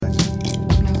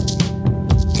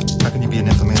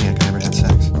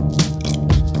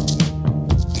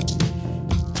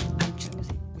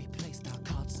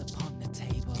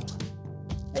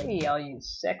all you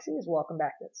sexies. Welcome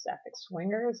back to Sapphic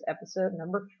Swingers, episode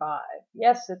number 5.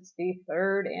 Yes, it's the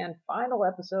third and final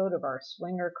episode of our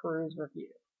Swinger Cruise review.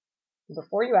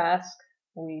 Before you ask,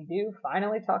 we do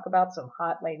finally talk about some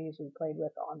hot ladies we played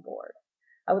with on board.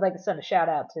 I would like to send a shout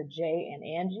out to Jay and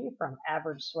Angie from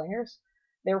Average Swingers.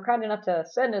 They were kind enough to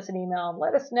send us an email and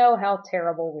let us know how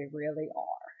terrible we really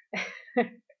are.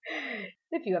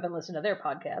 If you haven't listened to their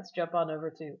podcast, jump on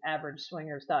over to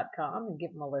averageswingers.com and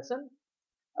give them a listen.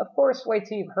 Of course, wait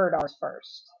till you've heard ours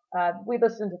first. We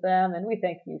listened to them and we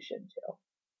think you should too.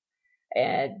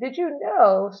 And did you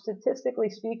know, statistically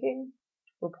speaking,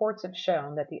 reports have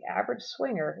shown that the average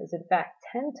swinger is in fact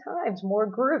 10 times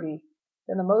more groovy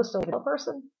than the most elite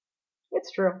person?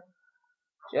 It's true.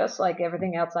 Just like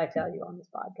everything else I tell you on this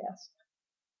podcast.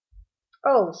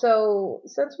 Oh, so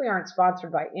since we aren't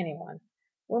sponsored by anyone,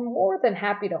 we're more than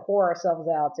happy to whore ourselves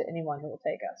out to anyone who will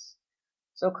take us.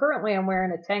 So currently I'm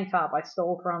wearing a tank top I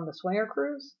stole from the Swinger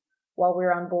Cruise while we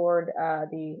were on board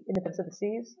the Independence of the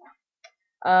Seas.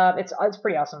 It's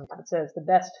pretty awesome. It says the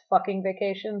best fucking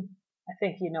vacation. I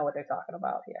think you know what they're talking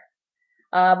about here.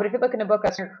 But if you're looking to book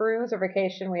us your cruise or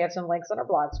vacation, we have some links on our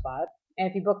blog spot. And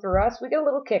if you book through us, we get a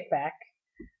little kickback.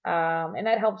 And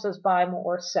that helps us buy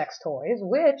more sex toys,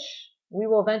 which we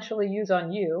will eventually use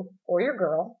on you or your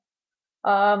girl.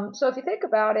 So if you think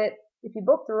about it, if you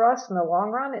book through us in the long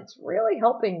run, it's really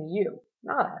helping you,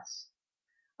 not us.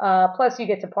 Plus, you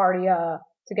get to party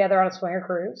together on a swinger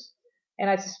cruise. And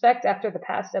I suspect after the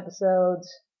past episodes,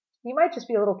 you might just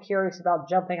be a little curious about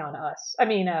jumping on us.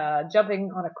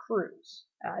 Jumping on a cruise.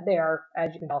 They are,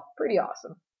 as you can tell, pretty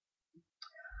awesome.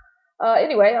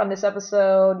 Anyway, on this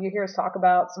episode, you hear us talk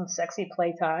about some sexy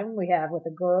playtime we have with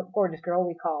a gorgeous girl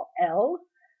we call Elle.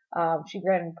 She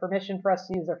granted permission for us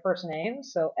to use their first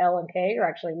names, so Elle and Kay are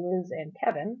actually Liz and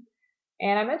Kevin.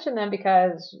 And I mention them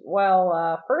because,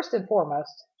 well, first and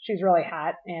foremost, she's really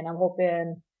hot, and I'm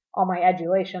hoping all my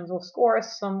adulations will score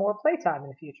us some more playtime in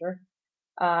the future.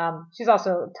 She's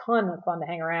also a ton of fun to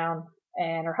hang around,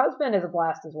 and her husband is a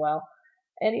blast as well.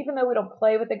 And even though we don't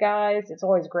play with the guys, it's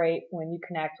always great when you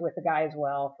connect with the guy as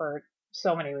well for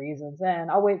so many reasons.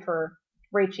 And I'll wait for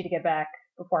Rachie to get back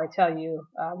before I tell you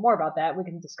more about that. We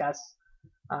can discuss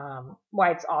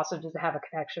why it's awesome just to have a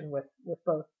connection with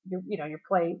both your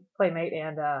playmate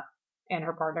and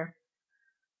her partner.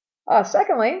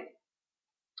 Secondly,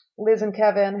 Liz and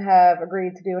Kevin have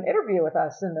agreed to do an interview with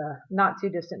us in the not too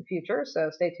distant future, so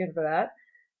stay tuned for that.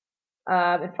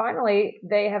 And finally,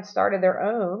 they have started their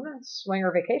own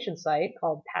swinger vacation site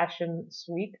called Passion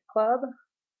Suite Club.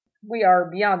 We are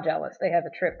beyond jealous. They have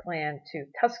a trip planned to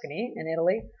Tuscany in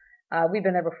Italy. We've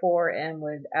been there before and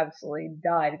would absolutely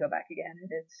die to go back again.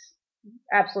 It's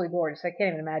absolutely gorgeous. I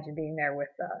can't even imagine being there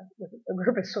with a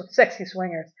group of sexy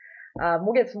swingers.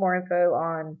 We'll get some more info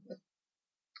on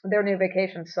their new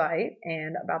vacation site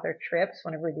and about their trips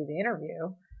whenever we do the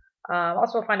interview.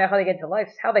 Also, we'll find out how they get into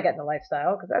lifestyle,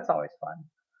 because that's always fun.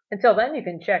 Until then, you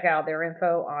can check out their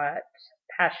info at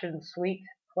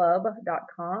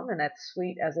passionsuiteclub.com, and that's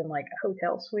suite as in like a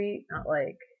hotel suite, not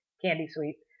like candy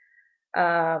suite.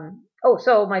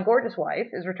 So my gorgeous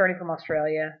wife is returning from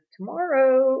Australia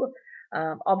tomorrow.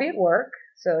 I'll be at work,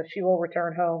 so she will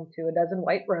return home to a dozen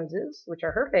white roses, which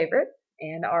are her favorite,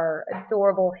 and our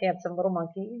adorable, handsome little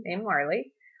monkey named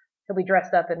Marley. He'll be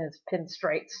dressed up in his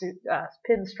pinstripe suit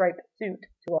to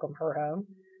welcome her home.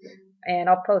 And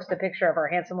I'll post a picture of our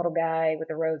handsome little guy with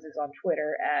the roses on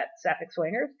Twitter at Sapphic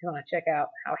Swingers if you want to check out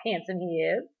how handsome he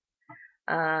is.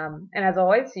 And as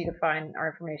always, you can find our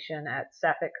information at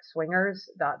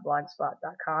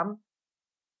sapphicswingers.blogspot.com.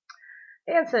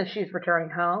 And since she's returning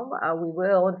home, we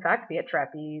will, in fact, be at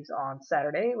Trapeze on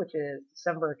Saturday, which is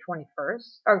December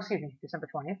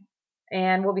 20th.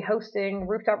 And we'll be hosting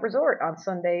Rooftop Resort on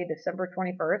Sunday, December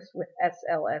 21st with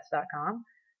SLS.com.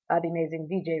 The amazing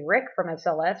DJ Rick from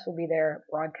SLS will be there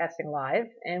broadcasting live,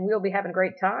 and we'll be having a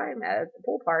great time at the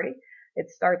pool party. It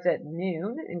starts at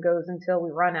noon and goes until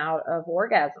we run out of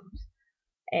orgasms.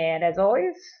 And as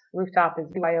always, Rooftop is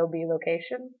BYOB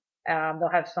location. They'll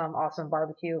have some awesome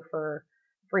barbecue for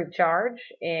free of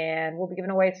charge, and we'll be giving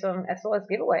away some SLS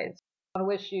giveaways. I want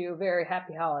to wish you a very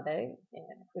happy holiday,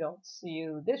 and if we don't see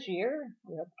you this year,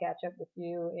 we hope to catch up with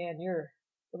you and your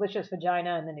delicious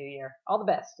vagina in the new year. All the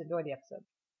best. Enjoy the episode.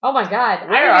 Oh my God.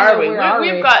 Where are we?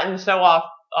 We've gotten so off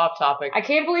topic. I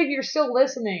can't believe you're still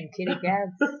listening, kitty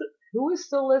cats. Who is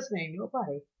still listening?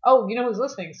 Nobody. Oh, you know who's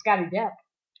listening? Scotty Depp.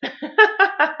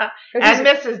 And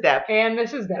Mrs. Depp. And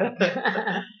Mrs. Depp.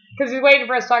 Because he's waiting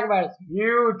for us to talk about his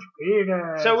huge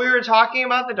penis. So we were talking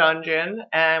about the dungeon,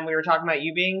 and we were talking about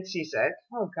you being seasick.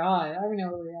 Oh, God. I don't even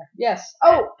know where we are. Yes.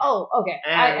 Oh, okay.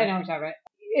 I know what I'm talking about.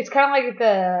 it's kind of like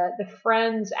the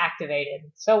friends activated.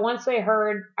 So once they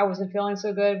heard I wasn't feeling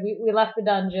so good, we left the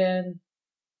dungeon.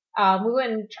 We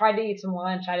went and tried to eat some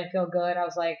lunch. I didn't feel good. I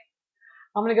was like,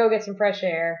 I'm gonna go get some fresh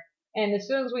air. And as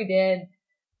soon as we did,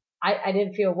 I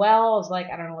didn't feel well. I was like,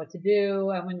 I don't know what to do.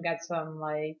 I went and got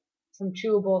some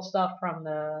chewable stuff from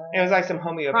the. It was like some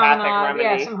homeopathic remedy.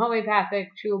 Yeah, some homeopathic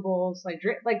chewables, like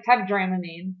type of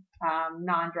Dramamine,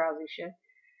 non-drowsy shit.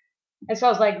 And so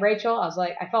I was like, Rachel,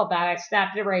 I felt bad. I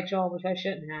snapped at Rachel, which I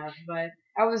shouldn't have, but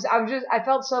I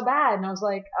felt so bad. And I was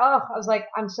like,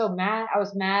 I'm so mad. I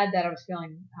was mad that I was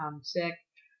feeling, sick.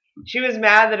 She was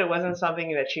mad that it wasn't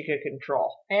something that she could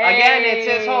control. Hey. Again,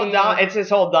 it's this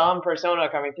whole Dom persona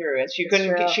coming through. She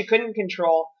couldn't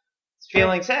control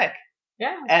feeling sick.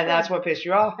 Yeah. And that's what pissed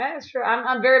you off. That's true.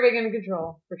 I'm very big into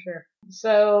control, for sure.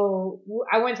 So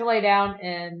I went to lay down,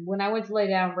 and when I went to lay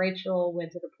down, Rachel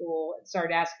went to the pool and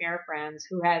started asking our friends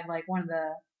who had like one of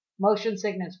the motion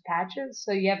sickness patches.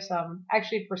 So you have some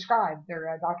actually prescribed,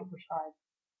 they're doctor prescribed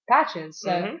patches.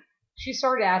 So she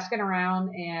started asking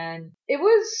around, and it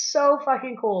was so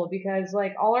fucking cool because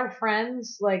like all our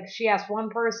friends, like she asked one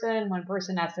person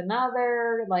asked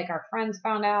another, like our friends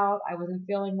found out I wasn't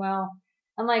feeling well.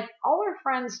 And like all our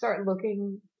friends start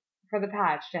looking for the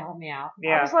patch to help me out.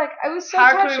 Yeah. I was so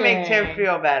How touching. can we make Tim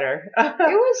feel better? It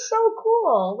was so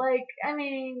cool. Like, I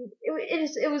mean,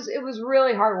 it was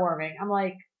really heartwarming. I'm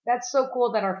like, that's so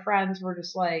cool that our friends were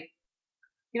just like,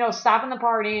 stopping the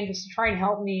party and just trying to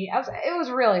help me. It was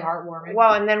really heartwarming.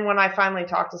 Well, and then when I finally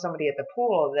talked to somebody at the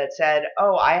pool that said,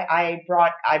 "Oh, I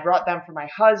brought them for my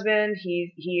husband.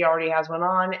 He already has one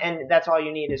on, and that's all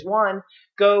you need is one.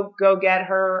 Go get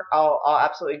her. I'll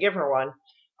absolutely give her one."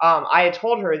 I had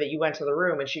told her that you went to the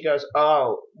room, and she goes,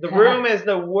 "Oh, the room is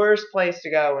the worst place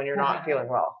to go when you're not feeling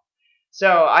well." So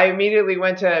I immediately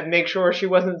went to make sure she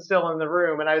wasn't still in the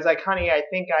room, and I was like, "Honey, I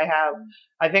think I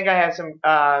have some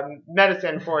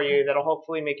medicine for you that'll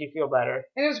hopefully make you feel better."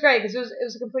 And it was great because it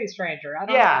was a complete stranger. I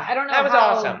don't know. That was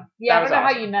awesome. Yeah, I don't know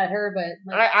how you met her,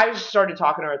 but like, I just started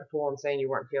talking to her at the pool and saying you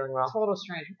weren't feeling well. Total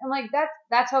stranger, and like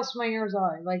that's how swingers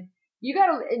are. Like you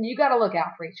gotta look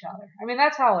out for each other. I mean,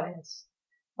 that's how it is.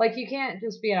 Like you can't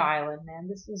just be an island, man.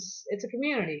 It's a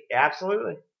community. Yeah,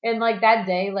 absolutely. And like that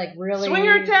day, like really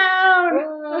Swinger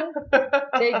Town.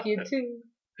 Take you to.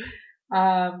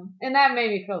 And that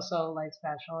made me feel so like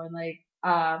special and like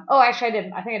actually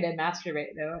I think I did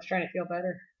masturbate though. I was trying to feel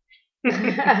better.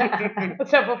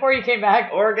 So before you came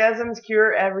back, orgasms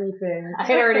cure everything.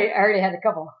 I already had a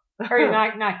couple. I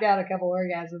already knocked out a couple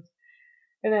orgasms.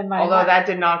 And then although that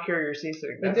did not cure your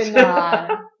seasickness. It did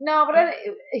not. No, but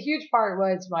a huge part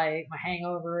was my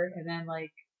hangover, and then like,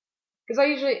 because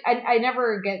I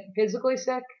never get physically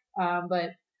sick, but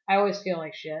I always feel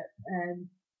like shit. And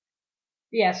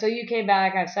yeah, so you came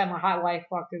back. I saw my hot wife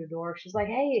walk through the door. She's like,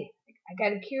 "Hey, I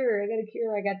got a cure.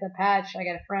 I got the patch. I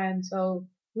got a friend." So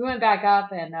we went back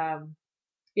up, and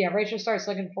yeah, Rachel starts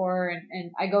looking for her,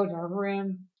 and I go to her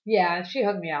room. Yeah, she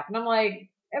hooked me up, and I'm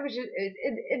like, it was just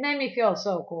it made me feel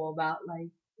so cool about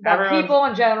people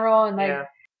in general, and like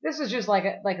this is just like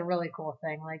a really cool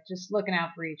thing, like just looking out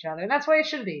for each other, and that's why it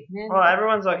should be, man. Well,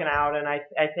 everyone's looking out, and I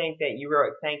think that you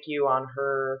wrote thank you on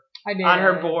her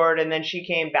board, and then she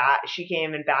came back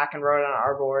and wrote on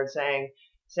our board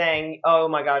saying, "Oh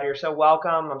my God, you're so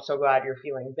welcome. I'm so glad you're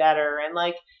feeling better," and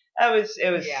like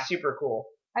it was super cool.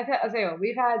 I'll tell you what,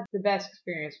 we've had the best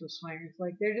experience with swingers.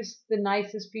 Like they're just the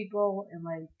nicest people, and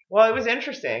like. Well, it was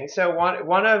interesting. So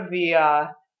one of the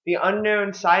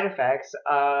unknown side effects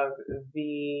of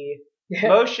the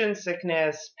motion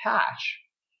sickness patch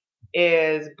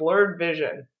is blurred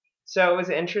vision. So it was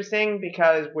interesting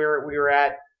because we were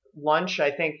at lunch,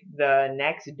 I think the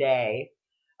next day,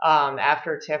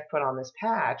 after Tiff put on this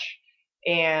patch,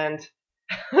 and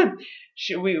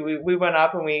we went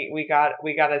up and we got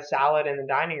a salad in the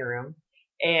dining room,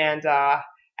 and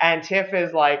Tiff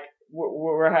is like,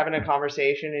 we're having a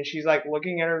conversation, and she's like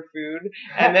looking at her food,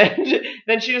 and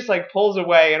then she just like pulls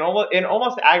away, and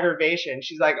almost aggravation,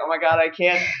 she's like, "Oh my God, I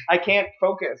can't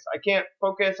focus. I can't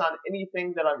focus on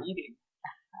anything that I'm eating."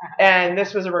 And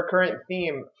this was a recurrent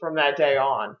theme from that day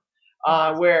on,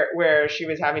 where she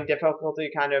was having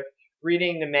difficulty kind of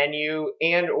reading the menu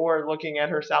and or looking at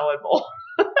her salad bowl.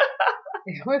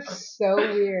 It was so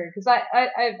weird because I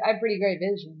have pretty great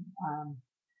vision.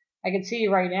 I can see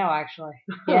you right now, actually.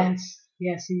 Yes,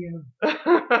 see you.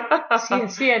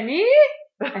 see me?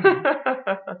 I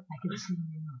can see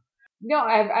you. No,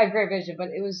 I have great vision, but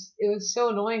it was so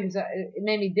annoying because it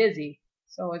made me dizzy.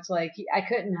 So it's like I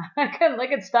couldn't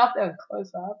look at stuff that was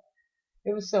close up.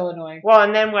 It was so annoying. Well,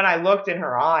 and then when I looked in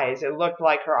her eyes, it looked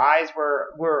like her eyes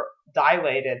were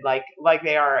dilated, like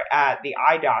they are at the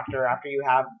eye doctor after you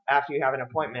have an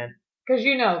appointment. Because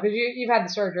you've had the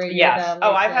surgery. Yes.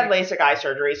 Oh, I've had LASIK eye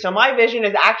surgery, so my vision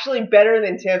is actually better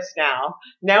than Tiff's now.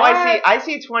 Now What? I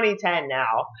see 20/10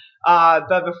 now.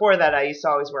 But before that, I used to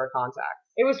always wear contacts.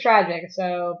 It was tragic.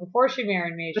 So before she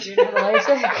married me, she didn't have a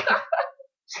LASIK.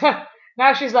 So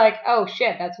now she's like, oh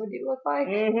shit, that's what you look like?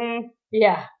 Mm-hmm.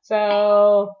 Yeah.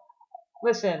 So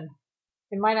listen,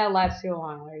 it might not last too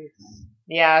long, ladies.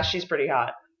 Yeah, she's pretty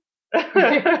hot.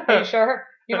 Are you sure?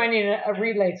 You might need a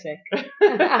re-LASIK. Is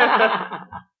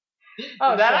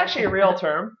that actually a real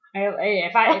term? Hey,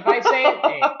 if I say it,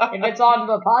 hey, if it's on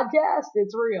the podcast,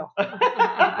 it's real.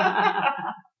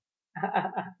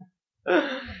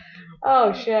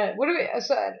 Oh shit! What do we?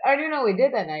 So I don't know what we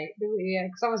did that night. Did we?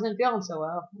 Because I wasn't feeling so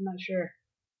well. I'm not sure.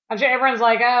 I'm sure everyone's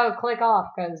like, oh, click off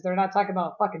because they're not talking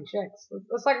about fucking chicks.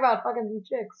 Let's talk about fucking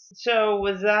chicks. So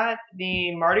was that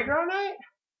the Mardi Gras night?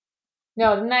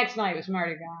 No, the next night was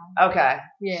Mardi Gras. Okay.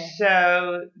 Yeah.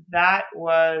 So that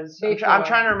was. I'm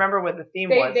trying to remember what the theme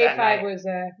was. Day that 5 night. was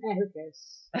who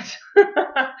cares?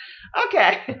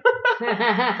 Okay.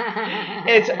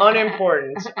 It's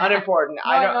unimportant. Unimportant.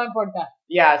 No important.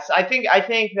 Yes, I think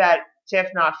that Tiff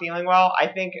not feeling well. I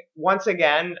think once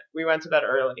again we went to bed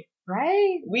early.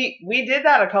 Right. We did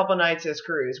that a couple nights this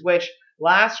cruise. Which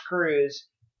last cruise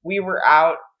we were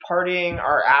out partying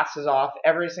our asses off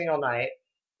every single night,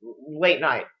 late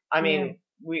night. I mean.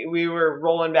 We were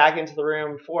rolling back into the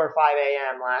room 4 or 5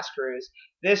 a.m. last cruise.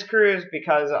 This cruise,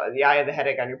 because I had the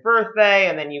headache on your birthday,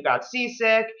 and then you got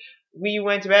seasick, we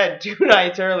went to bed 2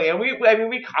 nights early, and we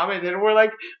commented, and we're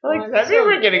like, that means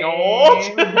we're getting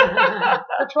old.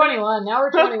 We're 21 now.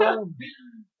 We're 21.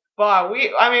 But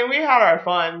we had our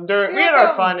fun. We had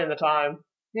our fun in the time.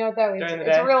 You know what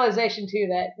it's a realization too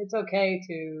that it's okay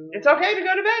to go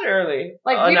to bed early.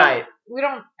 Like we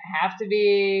don't have to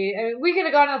be. I mean, we could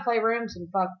have gone to the playrooms and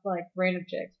fucked like random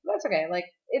chicks, but that's okay. Like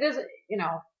it is,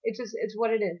 it's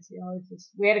what it is. It's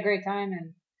just we had a great time,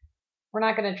 and we're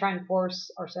not gonna try and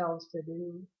force ourselves to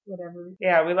do whatever.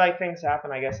 Yeah, we like things to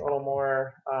happen. I guess a little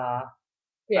more.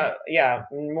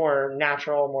 More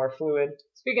natural, more fluid.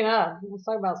 Speaking of, let's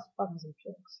talk about fucking some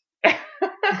chicks.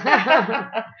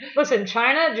 Listen,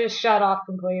 China just shut off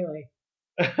completely.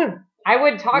 I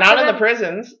would talk not to them. In the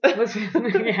prisons. Listen,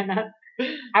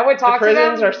 I would talk to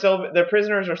them. The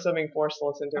prisoners are still being forced to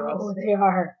listen to us. Oh, they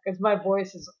are, because my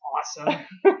voice is awesome.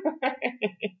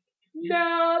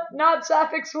 Not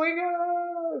Sapphic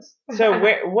Swingers. So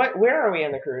where are we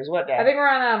in the cruise? What day? I think we're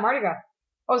on Mardi Gras.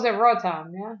 Oh, was it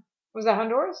Roatan? Yeah. Was that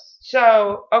Honduras?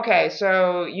 So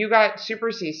you got super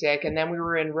seasick, and then we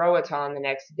were in Roatan the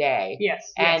next day.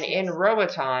 Yes. And in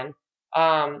Roatan,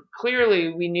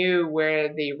 clearly we knew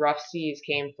where the rough seas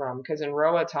came from, because in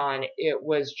Roatan it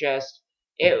was just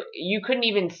you couldn't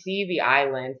even see the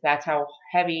island. That's how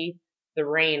heavy the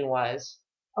rain was.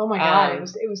 Oh my god,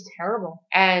 it was terrible.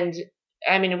 And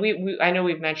I mean, I know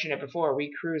we've mentioned it before. We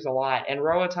cruise a lot, and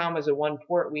Roatan was the one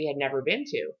port we had never been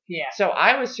to. Yeah. So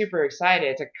I was super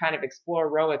excited to kind of explore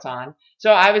Roatan.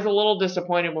 So I was a little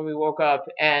disappointed when we woke up,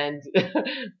 and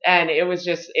it was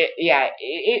just,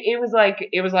 it was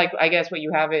like I guess what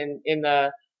you have in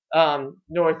the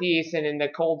Northeast and in the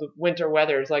cold winter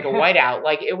weather is like a whiteout.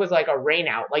 Like it was like a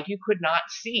rainout. Like you could not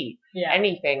see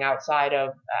anything outside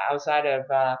of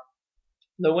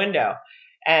the window,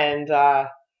 and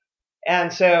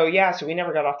so we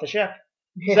never got off the ship.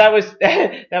 Yeah. So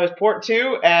that was port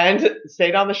 2, and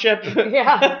stayed on the ship.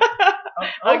 Yeah.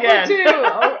 Again. 0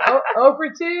 for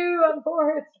 2 on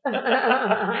port. But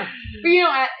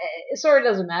it sort of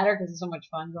doesn't matter because there's so much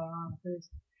fun going on the cruise.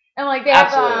 And like they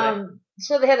have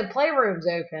so they had the playrooms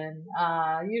open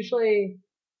usually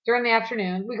during the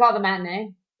afternoon. We call it the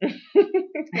matinee.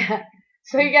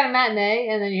 So you got a matinee,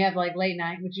 and then you have like late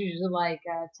night, which is usually like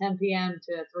 10 p.m.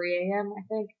 to 3 a.m. I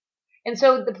think. And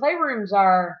so the playrooms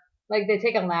are like they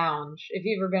take a lounge. If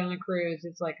you've ever been on a cruise,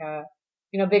 it's like a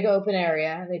big open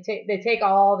area. They take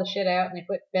all the shit out and they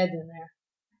put beds in there,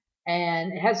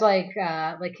 and it has like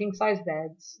king size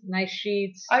beds, nice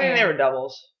sheets. I think they were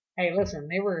doubles. Hey, listen,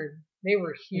 they were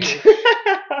huge.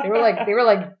 they were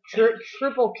like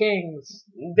triple kings.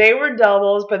 They were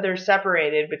doubles, but they're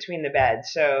separated between the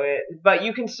beds. But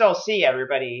you can still see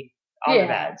everybody on the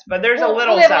beds. But there's a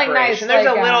little separation. Like nice, there's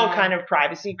a little kind of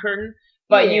privacy curtain,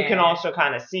 but you can also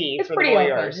kind of see it's for pretty the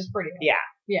open. voyeurs. It's pretty open.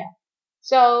 Yeah.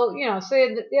 So they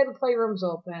had the playrooms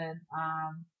open,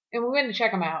 and we went to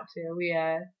check them out too.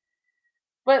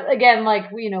 But again,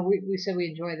 like we said, we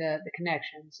enjoy the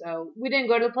connection. So we didn't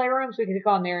go to the playrooms. We could have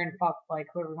gone there and fuck like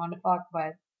whoever we wanted to fuck,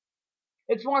 but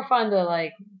It's more fun to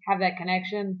like have that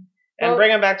connection. And But bring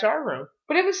them back to our room.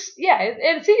 but it was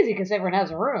it's easy because everyone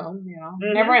has a room,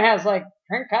 and Hmm. everyone has like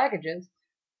drink packages.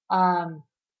 Um,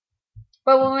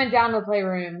 but when we went down to the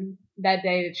playroom that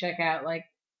day to check out like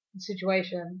the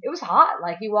situation, it was hot.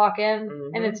 Like you walk in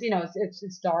and Hmm. it's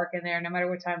it's dark in there no matter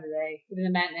what time of the day, even the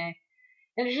matinee.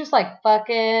 And it's just like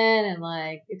fucking and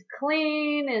like it's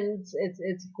clean and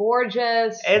it's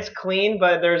gorgeous. It's clean,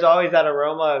 but there's always that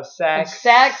aroma of Of sex.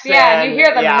 sex, yeah, and you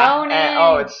hear the And, oh,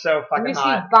 moaning, it's so and you fucking see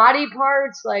hot. body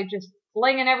parts like just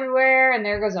flinging everywhere, and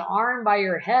there goes an arm by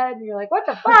your head, and you're like, what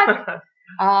the fuck?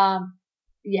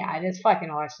 Yeah, and it's fucking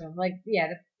awesome. Like, yeah,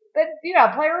 but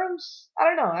playrooms.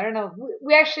 I don't know.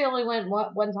 We actually only went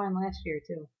one time last year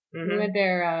too. We Hmm. went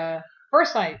there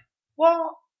first night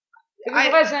Well,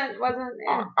 because it wasn't.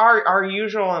 Yeah. our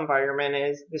usual environment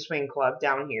is the swing club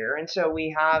down here, and so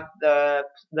we have the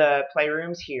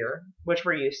playrooms here, which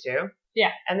we're used to.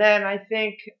 Yeah. And then I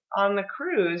think on the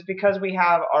cruise, because we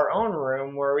have our own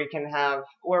room where we can have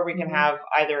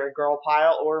either a girl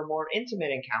pile or a more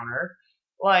intimate encounter,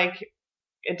 like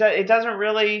it doesn't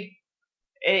really.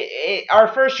 Our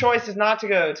first choice is not to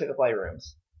go to the playrooms.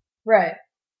 Right.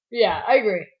 Yeah, I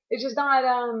agree. It's just not.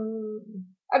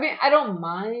 I mean, I don't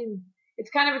mind. It's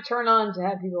kind of a turn on to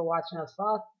have people watching us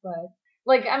fuck, but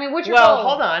like, I mean, what's your Well, goal?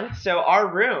 hold on. So our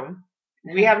room,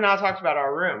 we have not talked about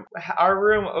our room. Our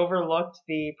room overlooked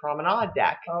the promenade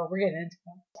deck. Oh, we're getting into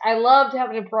that. I loved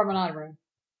having a promenade room.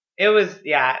 It was,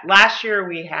 yeah. Last year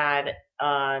we had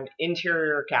an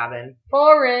interior cabin.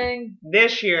 Boring.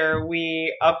 This year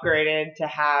we upgraded to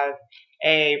have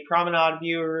a promenade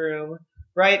view room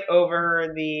right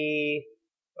over the,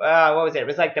 what was it? It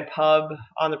was like the pub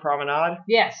on the promenade.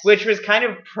 Yes. Which was kind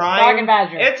of prime. Dog and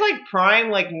Badger. It's like prime,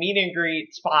 like meet and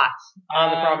greet spots on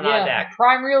the promenade deck.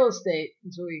 Prime real estate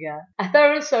is what we got. I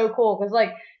thought it was so cool because like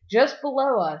just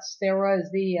below us there was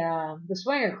the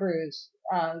Swinger Cruise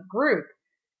group,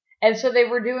 and so they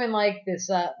were doing like this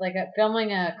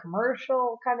filming a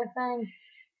commercial kind of thing,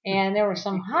 and there were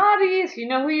some hotties. You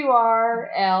know who you are,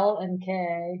 L and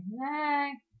K.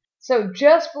 Hey. So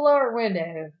just below our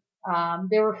window,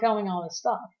 they were filming all this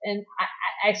stuff, and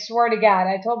I swear to God,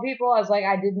 I told people I was like,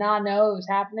 I did not know it was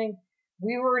happening.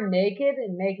 We were naked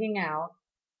and making out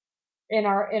in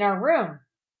our room,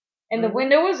 and the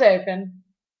window was open,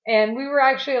 and we were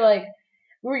actually like,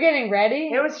 we were getting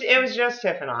ready. It was just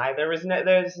Tiff and I. There's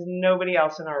nobody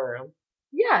else in our room.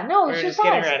 Yeah, no, We it's were just just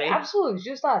getting us. ready. Absolutely, it's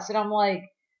just us. And I'm like,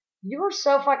 you were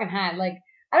so fucking hot. Like,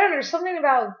 I don't know, there's something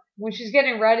about when she's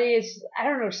getting ready. I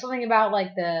don't know, something about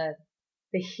like the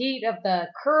heat of the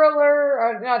curler,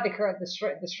 or not the curler,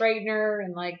 the straightener,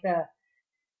 and like the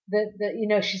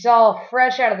she's all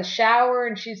fresh out of the shower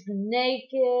and she's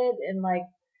naked and like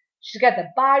she's got the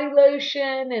body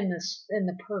lotion and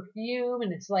the perfume,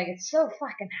 and it's like it's so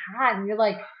fucking hot, and you're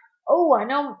like, oh, I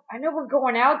know we're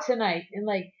going out tonight, and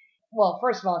like, well,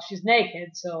 first of all, she's naked,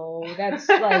 so that's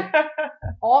like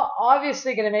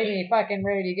obviously gonna make me fucking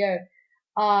ready to go.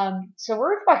 So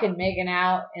we're fucking making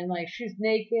out, and like she's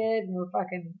naked, and we're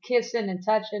fucking kissing and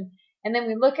touching, and then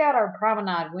we look out our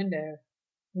promenade window,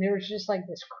 and there was just like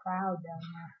this crowd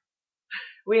down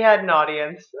We had an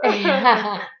audience. there,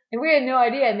 and we had no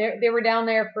idea, and they were down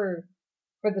there for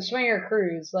the swinger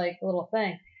cruise, like a little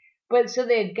thing. But so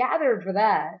they had gathered for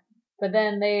that, but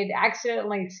then they'd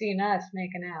accidentally seen us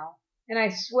making out. And I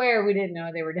swear we didn't know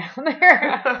they were down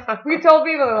there. We told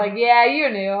people, they're like, yeah, you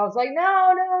knew. I was like,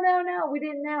 no, we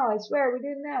didn't know. I swear we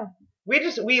didn't know.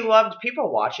 We loved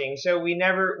people watching, so we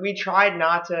tried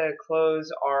not to close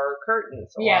our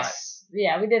curtains a lot.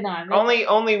 Yeah, we did not.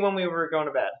 Only when we were going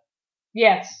to bed.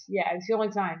 Yes, yeah, it's the only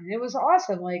time. And it was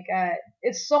awesome. Like,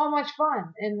 it's so much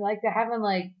fun. And like to having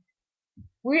like,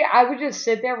 I would just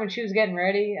sit there when she was getting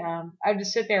ready. I would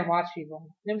just sit there and watch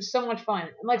people. It was so much fun.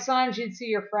 And like sometimes you'd see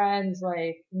your friends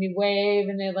like and you wave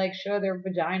and they like show their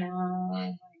vagina.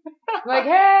 Like,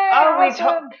 hey,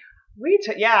 awesome.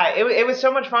 It was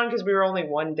so much fun because we were only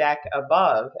one deck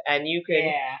above, and you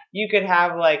could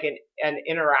have like an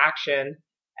interaction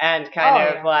and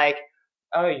kind of like,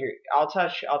 oh, I'll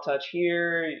touch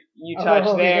here, you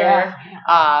touch there,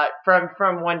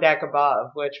 from one deck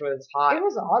above, which was hot. It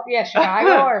was hot. Yeah,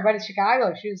 Chicago, everybody in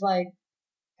Chicago. She was like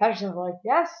touching them like,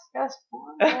 yes,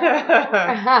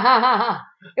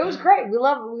 it was great. We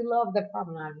love the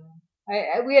promenade room.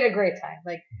 We had a great time.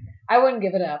 Like, I wouldn't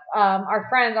give it up.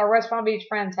 Our West Palm Beach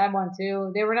friends had one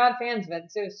too. They were not fans of it,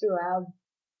 so it was too loud.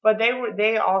 But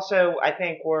they also, I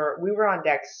think, we were on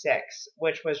deck 6,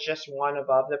 which was just one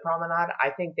above the promenade. I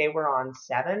think they were on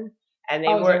 7, and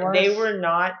they were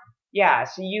not, yeah,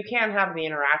 so you can't have the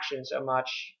interaction so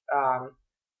much,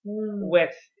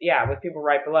 with people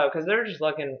right below, because they're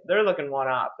looking one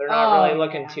up. They're not Oh, really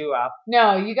looking yeah. two up.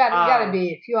 No, you gotta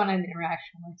be, if you want an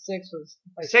interaction, like 6 was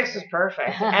the place to Six be. is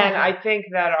perfect. And I think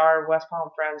that our West Palm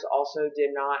friends also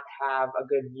did not have a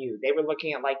good view. They were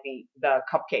looking at like the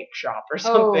cupcake shop or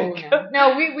something. Oh,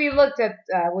 no. No, we looked at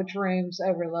which rooms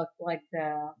overlooked like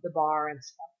the bar and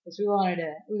stuff, because we wanted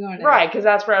to. Right, because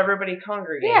that's where everybody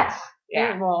congregates. Yeah.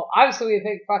 Yeah. And, well, obviously we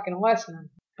picked fucking Weston.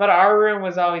 But our room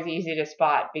was always easy to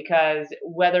spot, because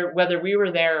whether we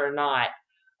were there or not,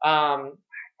 um,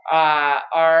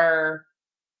 our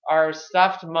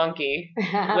stuffed monkey,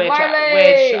 which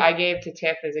Marley! I gave to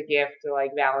Tiff as a gift to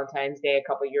like Valentine's Day a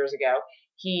couple years ago.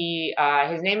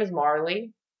 His name is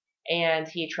Marley, and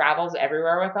he travels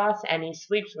everywhere with us, and he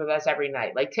sleeps with us every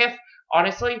night. Like Tiff,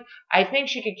 honestly, I think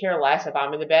she could care less if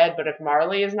I'm in the bed, but if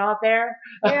Marley is not there,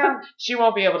 Yeah. she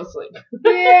won't be able to sleep.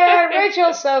 Yeah,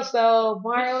 Rachel so.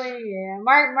 Marley, yeah.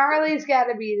 Marley's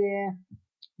gotta be there.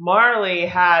 Marley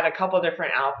had a couple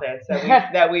different outfits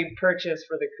that we purchased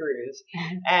for the cruise,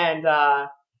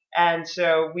 and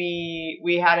so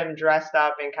we had him dressed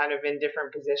up and kind of in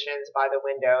different positions by the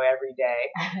window every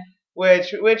day,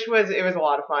 which was a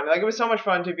lot of fun. Like, it was so much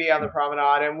fun to be on the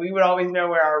promenade, and we would always know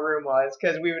where our room was,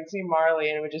 because we would see Marley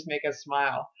and it would just make us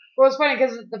smile. Well, it's funny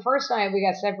because the first night we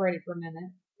got separated for a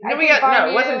minute.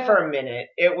 It wasn't for a minute.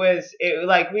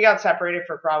 Like we got separated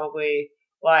for probably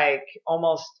like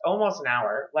almost an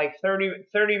hour, like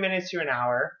 30 minutes to an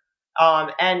hour.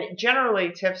 And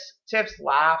generally Tiff's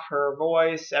laugh, her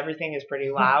voice, everything is pretty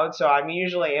loud, so I'm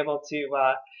usually able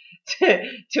to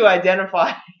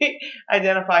identify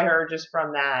her just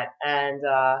from that.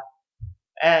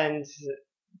 And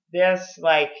this,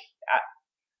 like,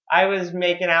 I was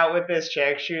making out with this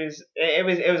chick.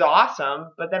 It was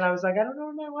awesome, but then I was like, I don't know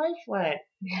where my wife went.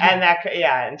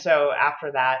 And so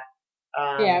after that,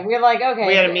 yeah, we were like, okay,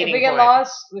 we had a meeting if we get point.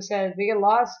 lost, we said, if we get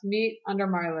lost, meet under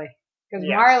Marley. Because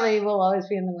Yes. Marley will always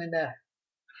be in the window.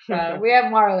 So we have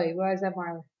Marley. We always have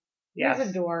Marley. Yes.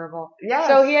 He's adorable. Yes.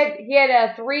 So he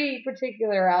had 3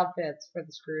 particular outfits for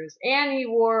this cruise, and he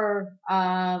wore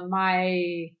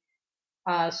my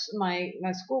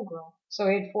schoolgirl. So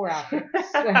he had 4 outfits.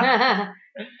 And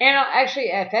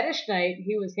actually, at fetish night,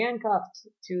 he was handcuffed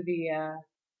to the.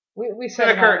 We set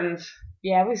to the him curtains. Up.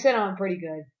 Yeah, we set him up pretty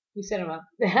good. We set him up.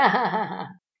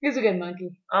 He's a good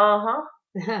monkey. Uh-huh.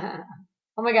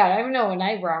 Oh my god, I don't even know what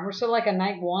night we're on. We're still like a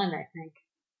night 1, I think.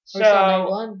 So, night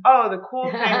 1. Oh, the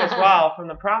cool thing as well from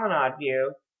the promenade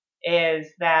view is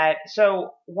that,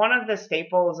 so one of the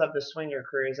staples of the swinger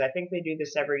cruise, I think they do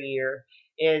this every year,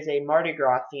 is a Mardi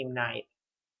Gras theme night.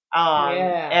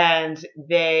 And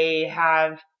they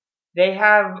have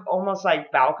almost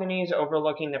like balconies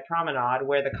overlooking the promenade,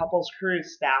 where the couples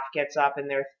cruise staff gets up and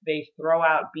they throw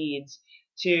out beads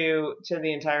to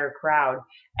the entire crowd.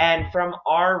 And from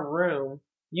our room,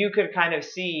 you could kind of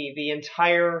see the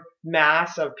entire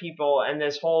mass of people and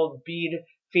this whole bead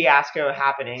fiasco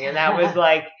happening. And that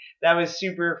was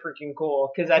super freaking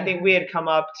cool, because I think we had come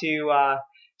up to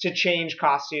change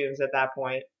costumes at that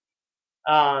point.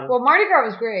 Well, Mardi Gras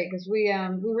was great because we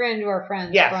ran into our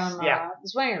friends from the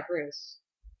swinger cruise.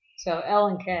 So L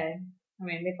and K. I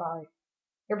mean, they're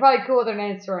probably cool with their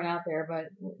names thrown out there, but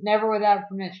never without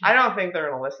permission. I don't think they're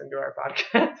gonna listen to our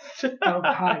podcast. Oh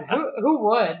God, who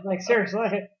would? Like,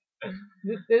 seriously,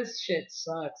 this shit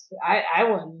sucks. I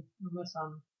wouldn't unless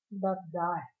I'm about to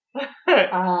die.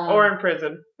 Or in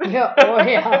prison.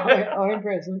 or in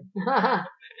prison.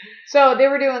 So they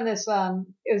were doing this.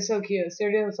 It was so cute. So they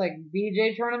were doing this like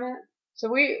BJ tournament.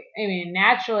 So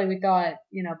naturally we thought,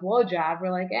 blowjob.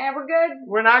 We're like, we're good.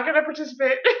 We're not gonna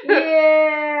participate.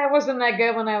 Yeah, it wasn't that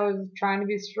good when I was trying to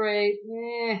be straight.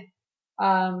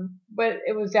 But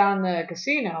it was down in the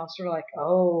casino, so we're like,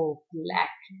 oh,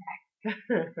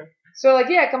 blackjack. So like,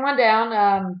 yeah, come on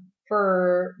down.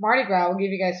 For Mardi Gras, we'll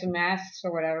give you guys some masks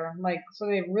or whatever. Like, so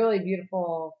they have really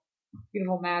beautiful,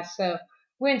 beautiful masks. So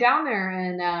we went down there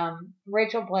and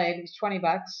Rachel played. It was $20,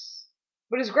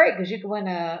 but it was great because you could win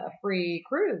a free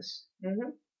cruise.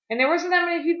 Mm-hmm. And there wasn't that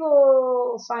many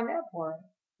people signed up for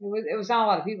it. It was not a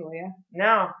lot of people, yeah.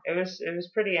 No, it was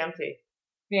pretty empty.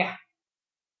 Yeah,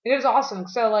 it was awesome.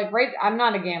 So like, I'm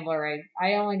not a gambler, right?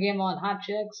 I only gamble on hot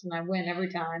chicks, and I win every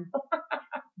time.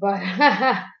 But.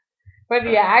 But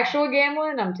yeah, actual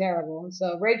gambling, I'm terrible. And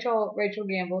so Rachel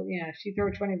gambled, she threw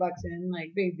 $20 in,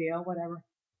 like, big deal, whatever.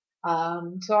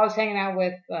 So I was hanging out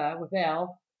with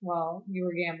Elle while you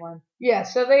were gambling. Yeah,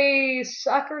 so they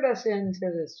suckered us into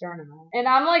this tournament. And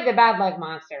I'm like the bad luck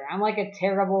monster. I'm like a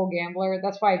terrible gambler.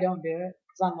 That's why I don't do it.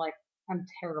 Because I'm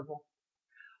terrible.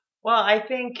 Well, I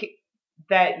think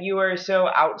that you are so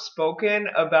outspoken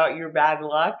about your bad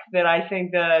luck that I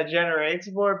think that generates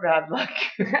more bad luck.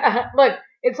 Look,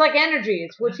 it's like energy.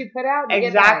 It's what you put out, you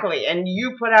get back. Exactly, and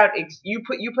you put out you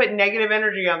put negative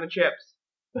energy on the chips.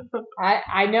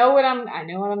 I know what I'm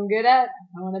good at.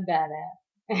 I know what I'm bad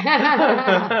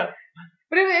at.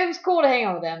 But it was cool to hang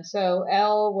out with them. So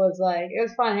Elle was like, it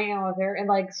was fun hanging out with her. And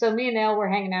like, so me and Elle were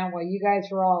hanging out while you guys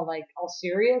were all like, all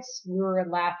serious. We were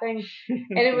laughing.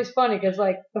 And it was funny because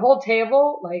like the whole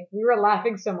table, like we were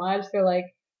laughing so much. They're like,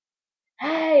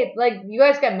 hey, like you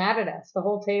guys got mad at us. The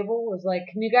whole table was like,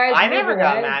 can you guys I move never away?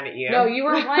 got mad at you. No, you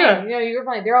weren't playing. No, you were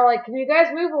playing. They're all like, can you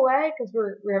guys move away? Because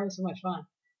we're having so much fun.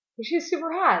 But she's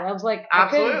super hot. I was like,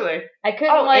 Absolutely. I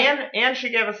couldn't Oh, like. and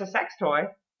she gave us a sex toy.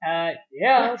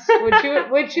 Yes,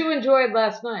 which you enjoyed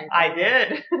last night. I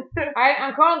did.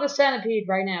 I'm calling it the centipede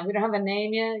right now. We don't have a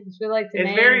name yet because we like to It's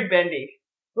name. very bendy.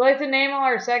 We like to name all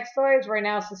our sex toys. Right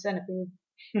now it's the centipede.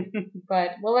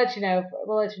 But we'll let you know.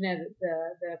 We'll let you know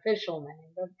the official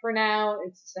name. But for now,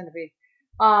 it's the centipede.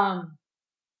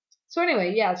 So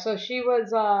anyway, yeah. So she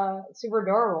was super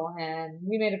adorable, and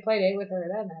we made a play date with her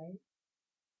that night.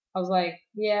 I was like,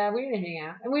 yeah, we need to hang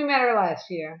out, and we met her last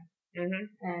year. Mhm.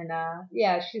 And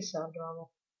yeah, she's so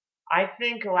adorable. I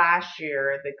think last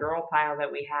year the girl pile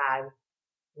that we had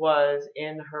was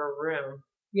in her room.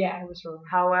 Yeah, it was her room.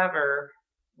 However,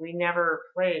 we never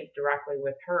played directly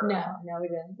with her. No, we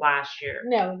didn't. Last year.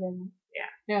 No, we didn't. Yeah.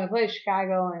 No, we played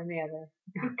Chicago and the other.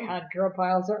 Oh God, girl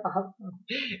piles are awesome.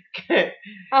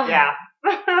 Yeah.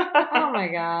 Oh my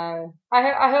God.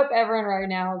 I hope everyone right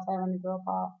now is having a girl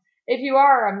pile. If you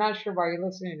are, I'm not sure why you're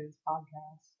listening to this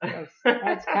podcast.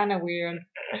 That's kind of weird.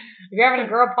 If you're having a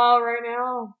girl pile right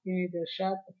now, you need to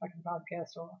shut the fucking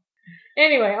podcast off.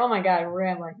 Anyway, oh my God, we're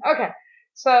rambling. Okay,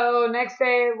 so next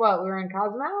day, what? We were in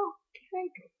Cozumel, I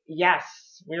think. Yes,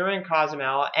 we were in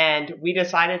Cozumel, and we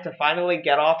decided to finally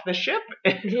get off the ship.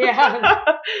 Yeah,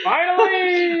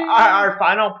 finally. Our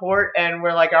final port, and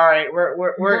we're like, all right,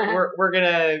 we're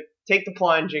gonna take the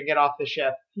plunge and get off the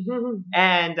ship.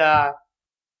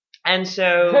 And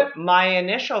so my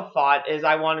initial thought is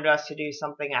I wanted us to do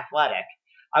something athletic.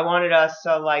 I wanted us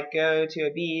to like go to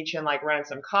a beach and like rent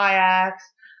some kayaks,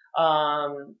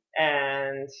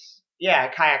 and yeah,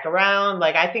 kayak around.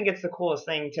 Like I think it's the coolest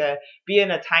thing to be in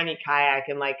a tiny kayak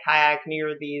and like kayak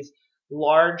near these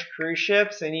large cruise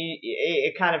ships, and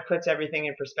it kind of puts everything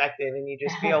in perspective, and you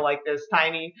just feel like this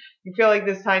tiny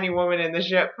woman in the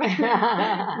ship next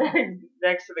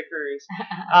to the cruise.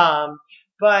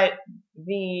 But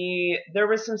there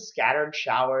was some scattered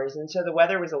showers, and so the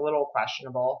weather was a little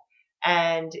questionable.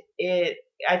 And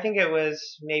I think it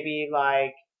was maybe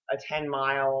like a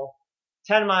 10-mile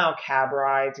cab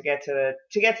ride to get to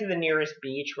the nearest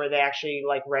beach where they actually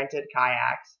like rented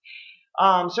kayaks.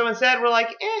 So instead we're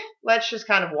like, let's just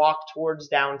kind of walk towards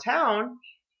downtown.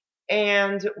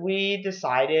 And we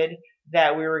decided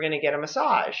that we were going to get a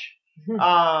massage.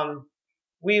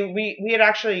 We had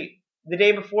actually, the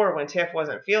day before when Tiff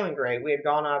wasn't feeling great, we had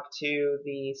gone up to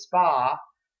the spa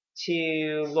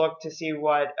to look to see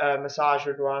what a massage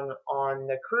would run on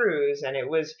the cruise, and it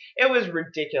was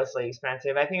ridiculously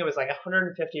expensive. I think it was like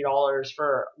 $150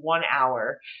 for 1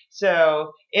 hour.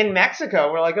 So in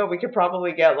Mexico, we're like, oh, we could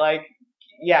probably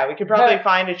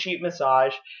find a cheap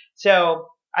massage. So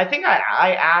I think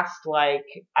I asked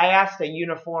a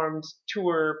uniformed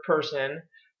tour person,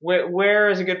 where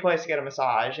is a good place to get a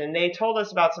massage? And they told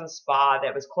us about some spa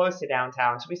that was close to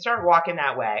downtown. So we started walking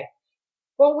that way.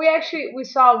 Well, we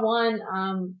saw one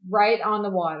right on the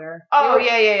water. Oh,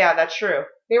 yeah, that's true.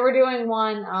 They were doing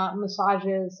one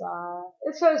massages.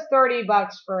 It says $30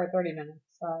 for 30 minutes.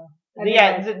 So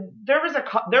there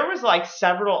was like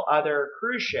several other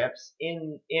cruise ships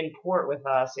in port with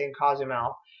us in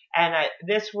Cozumel, and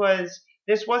this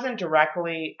wasn't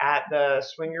directly at the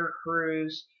Swinger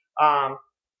Cruise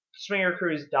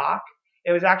dock.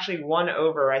 It was actually one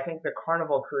over. I think the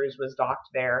Carnival Cruise was docked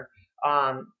there,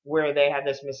 where they had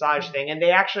this massage thing, and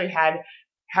they actually had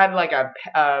like a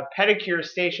pedicure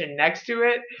station next to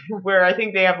it, where I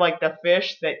think they have like the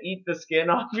fish that eat the skin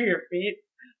off of your feet.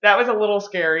 That was a little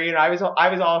scary, and I was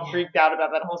all freaked out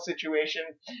about that whole situation.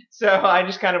 So I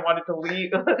just kind of wanted to leave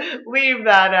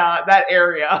that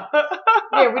area.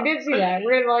 Yeah, we did see that.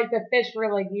 Where like the fish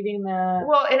were like eating the.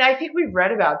 Well, and I think we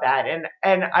read about that,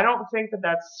 and I don't think that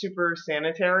that's super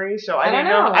sanitary. So I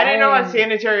didn't know how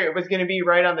sanitary it was going to be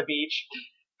right on the beach.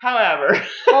 However,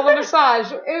 well, the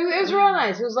massage it was real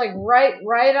nice. It was like right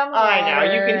on the water. I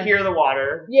know, you can hear the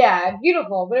water. Yeah,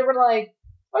 beautiful. But we're like,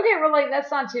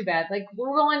 that's not too bad. Like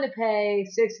we're willing to pay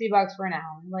 $60 for an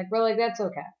hour. Like we're like, that's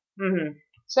okay. Mm-hmm.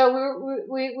 So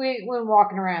we went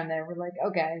walking around there. We're like,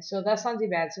 okay, so that's not too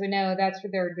bad. So we know that's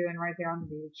what they're doing right there on the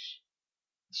beach.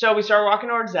 So we start walking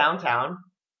towards downtown,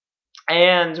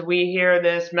 and we hear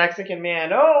this Mexican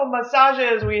man, oh,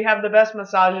 massages, we have the best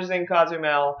massages in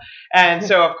Cozumel. And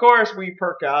so, of course, we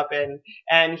perk up,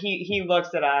 and he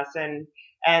looks at us,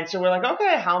 and so we're like,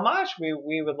 okay, how much?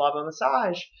 We would love a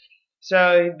massage.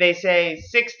 So they say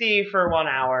 60 for 1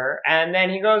 hour, and then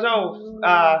he goes,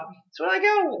 so we're like,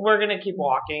 oh, we're gonna keep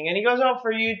walking, and he goes, oh,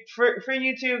 for you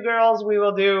two girls, we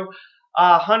will do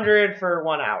 100 for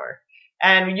 1 hour,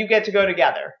 and you get to go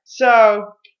together.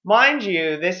 So, mind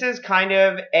you, this is kind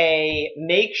of a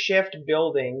makeshift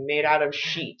building made out of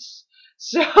sheets.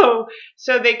 So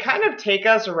they kind of take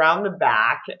us around the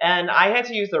back, and I had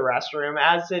to use the restroom,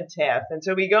 as did Tiff. And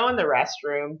so we go in the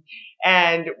restroom,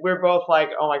 and we're both like,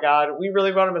 oh my god, we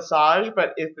really want a massage,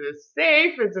 but is this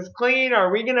safe? Is this clean?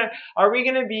 Are we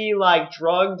gonna be like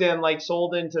drugged and like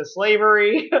sold into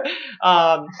slavery?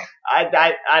 I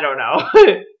don't know.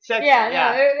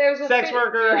 There was a sex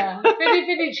worker.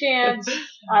 50-50 chance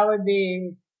I would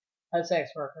be a sex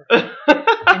worker.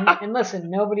 and listen,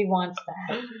 nobody wants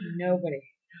that. Nobody.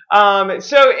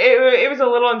 So it was a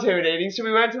little intimidating. So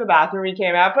we went to the bathroom, we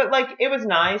came out, but like it was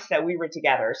nice that we were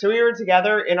together. So we were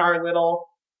together in our little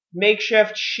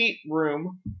makeshift sheet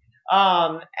room.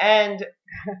 And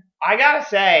I gotta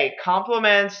say,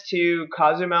 compliments to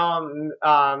Cozumel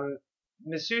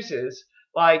masseuses.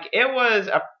 Like it was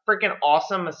a freaking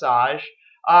awesome massage.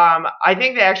 I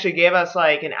think they actually gave us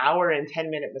like an hour and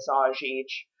 10-minute massage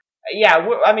each. Yeah,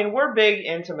 we're big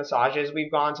into massages.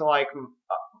 We've gone to like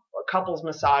a couples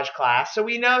massage class, so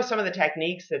we know some of the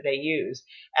techniques that they use,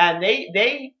 and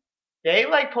they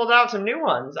like pulled out some new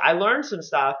ones. I learned some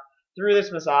stuff through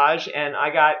this massage, and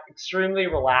I got extremely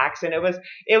relaxed, and it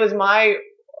was my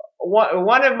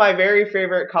one of my very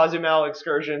favorite Cozumel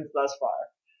excursions thus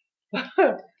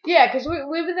far. Yeah, because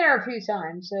we've been there a few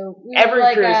times. So we every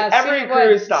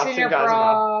cruise stops Senior in Cozumel.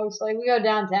 Frogs. Like we go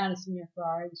downtown to Senior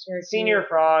Frogs. Senior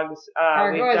Frogs.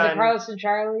 Or what was it, Carlos and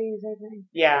Charlie's? I think.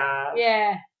 Yeah.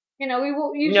 Yeah. You know, we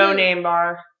will usually No Name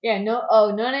Bar. Yeah.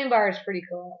 No Name Bar is pretty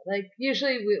cool. Like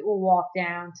usually we'll walk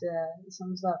down to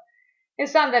some stuff.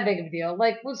 It's not that big of a deal.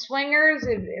 Like with swingers,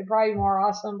 it probably more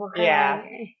awesome. Yeah.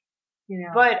 You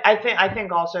know. But I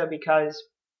think also because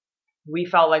we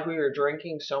felt like we were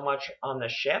drinking so much on the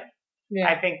ship. Yeah.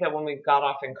 I think that when we got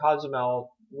off in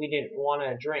Cozumel, we didn't want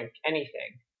to drink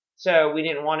anything. So we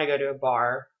didn't want to go to a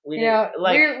bar. We're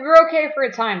okay for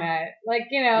a time at it.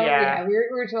 Like, we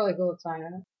were totally cool with time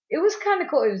at it. It was kind of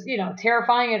cool. It was,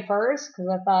 terrifying at first because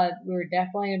I thought we were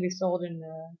definitely going to be sold into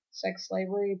sex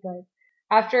slavery. But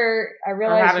after I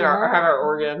realized have our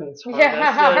organs or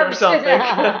something. It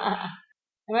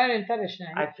might have been fetish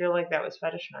night. I feel like that was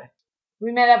fetish night.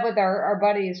 We met up with our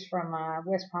buddies from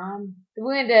West Palm. We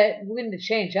wanted to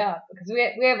change up because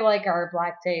we have like our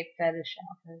black tape fetish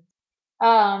outfits.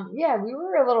 We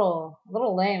were a little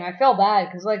lame. I felt bad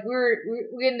because like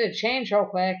we had to change real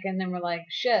quick, and then we're like,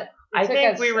 shit. I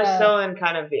think we were still in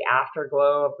kind of the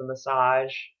afterglow of the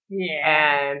massage.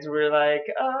 Yeah. And we're like,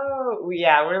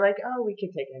 we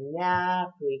could take a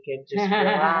nap. We could just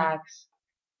relax.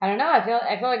 I don't know. I feel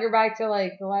like we're back to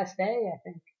like the last day.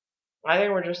 I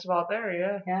think we're just about there.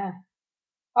 Yeah. Yeah.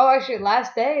 Oh, actually,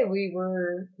 last day we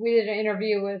did an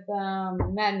interview with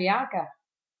Matt and Bianca.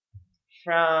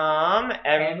 From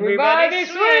Everybody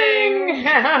Swing!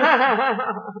 I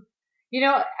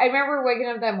remember waking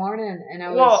up that morning and I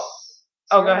was...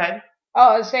 go ahead.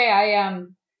 I was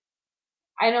saying,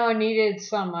 I know I needed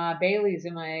some Baileys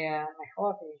in my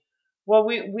coffee. Well,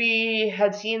 we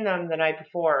had seen them the night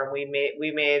before, and we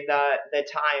made the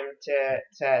time to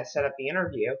set up the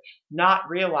interview, not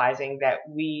realizing that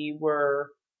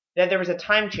there was a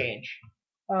time change.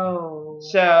 Oh.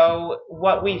 So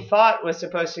what we thought was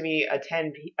supposed to be a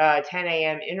 10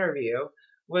 a.m. interview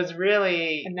was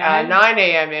really a 9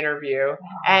 a.m. interview,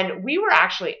 and we were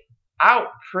actually out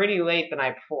pretty late the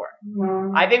night before.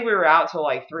 Mm-hmm. I think we were out till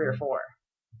like 3 or 4.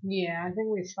 Yeah, I think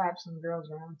we slapped some girls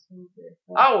around.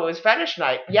 Oh, it was fetish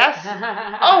night. Yes.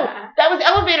 Oh, that was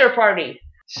elevator party.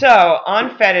 So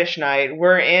on fetish night,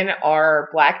 we're in our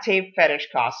black tape fetish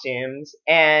costumes,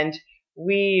 and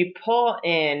we pull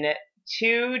in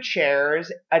 2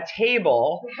 chairs, a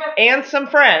table, and some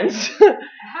friends,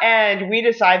 and we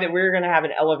decide that we're going to have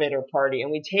an elevator party, and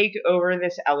we take over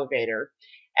this elevator,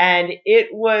 and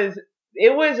it was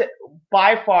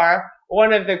by far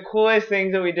one of the coolest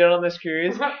things that we did on this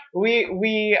cruise.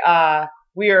 We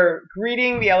are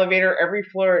greeting the elevator every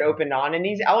floor it opened on, and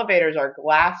these elevators are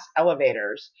glass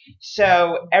elevators,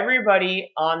 so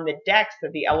everybody on the decks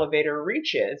that the elevator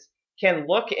reaches can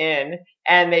look in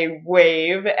and they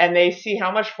wave and they see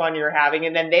how much fun you're having,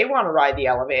 and then they want to ride the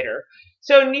elevator.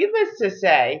 So needless to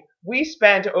say, we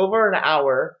spent over an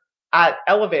hour at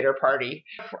elevator party.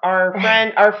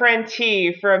 Our friend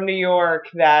T from New York,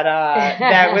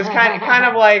 that was kind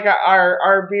of like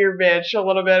our beer bitch a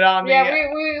little bit on Yeah,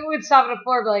 we would stop at the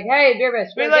floor and be like, "Hey, beer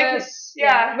bitch, we what's like this?"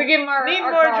 Yeah, we give him our need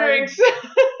our more card. drinks.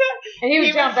 And he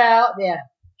would jump out. Yeah.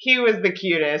 He was the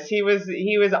cutest. He was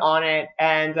on it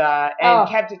and Oh.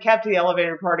 kept the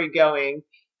elevator party going.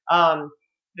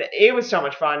 It was so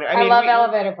much fun. I love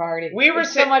elevator party.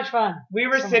 It's so much fun. We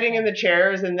were sitting in the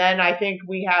chairs, and then I think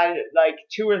we had like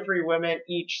 2 or 3 women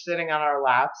each sitting on our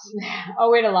laps. Oh,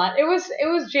 we had a lot. It was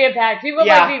jam packed. People would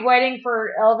like be waiting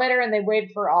for elevator, and they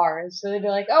wait for ours. So they'd be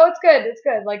like, "Oh, it's good.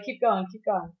 Like keep going.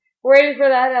 We're waiting for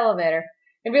that elevator."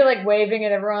 And be like waving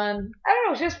at everyone. I don't know.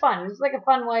 It was just fun. It was like a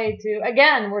fun way to.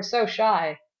 Again, we're so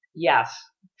shy. Yes.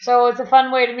 So it's a fun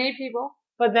way to meet people.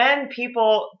 But then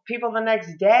people the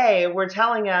next day were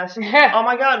telling us, "Oh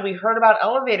my God, we heard about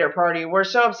elevator party. We're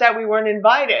so upset we weren't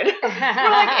invited." We're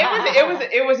like,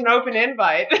 it was an open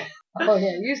invite. Oh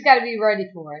yeah, you just got to be ready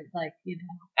for it, like you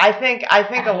know. I think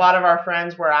a lot of our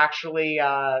friends were actually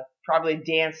probably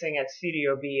dancing at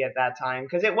Studio B at that time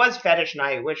because it was fetish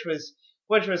night, which was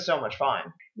so much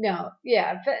fun. No,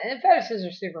 yeah, fetishes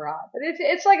are super hot, but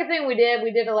it's like a thing we did.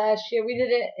 We did it last year. We did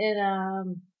it in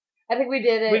I think we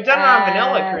did it. We've done it on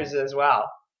Vanilla Cruises as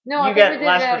well. No, you get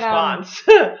less response.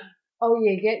 Oh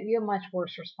yeah, you get much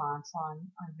worse response on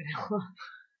Vanilla.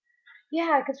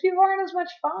 Yeah, because people aren't as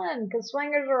much fun. Because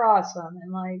swingers are awesome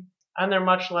and they're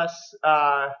much less.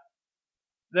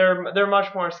 They're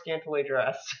much more scantily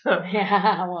dressed.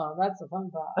 Yeah, well, that's the fun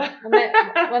part.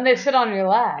 When they sit on your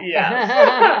lap. Yes.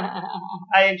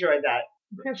 I enjoyed that.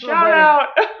 Shout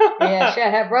out. Yeah,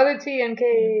 shout out. Brother T and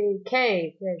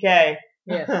K.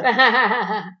 Yes.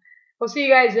 We'll see you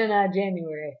guys in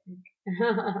January.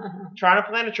 Trying to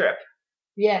plan a trip.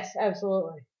 Yes,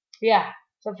 absolutely. Yeah.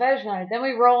 So fetish night. Then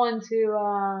we roll into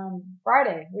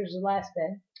Friday, which is the last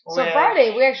day. So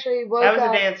Friday, we actually woke up. That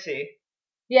was a dancy.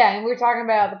 Yeah, and we were talking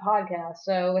about the podcast.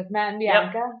 So with Matt and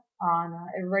Bianca on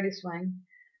Everybody Swing,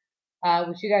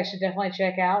 which you guys should definitely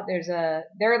check out.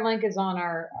 Their link is on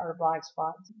our blog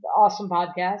spot. Awesome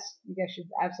podcast. You guys should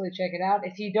absolutely check it out.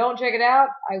 If you don't check it out,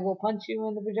 I will punch you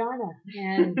in the vagina.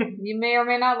 And you may or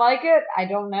may not like it. I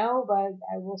don't know, but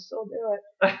I will still do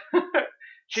it.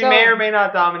 She may or may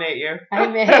not dominate you. I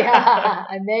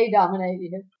may dominate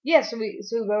you. Yeah, so we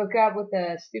woke up with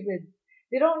the stupid.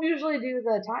 They don't usually do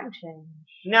the time change.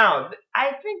 No,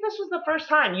 I think this was the first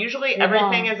time. Usually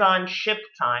everything is on shift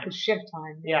time. It's shift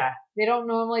time. Yeah. They don't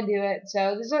normally do it.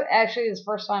 So this is actually the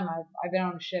first time I've been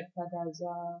on a ship that does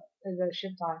a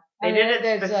shift time. They did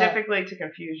it specifically to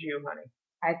confuse you, honey.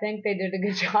 I think they did a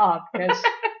good job because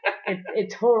it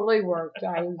totally worked.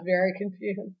 I was very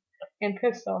confused and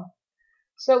pissed off.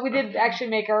 So we did actually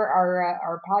make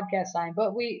our podcast sign,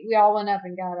 but we all went up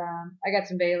and got I got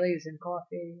some Baileys and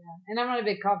coffee, and I'm not a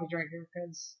big coffee drinker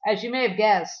because, as you may have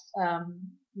guessed,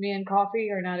 me and coffee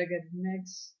are not a good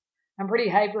mix. I'm pretty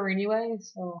hyper anyway,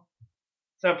 so.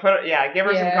 So give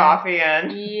her some coffee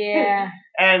and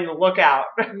and look out.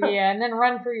 Yeah, and then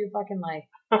run for your fucking life.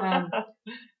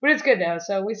 But it's good though.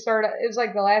 So we started. It was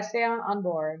like the last day on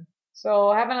board.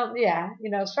 So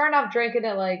starting off drinking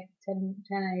at like 10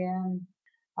 a.m.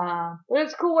 But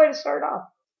it's a cool way to start off.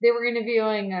 They were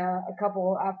interviewing a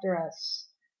couple after us,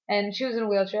 and she was in a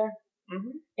wheelchair,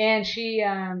 and she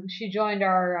joined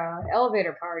our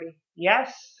elevator party.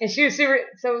 Yes. And she was super.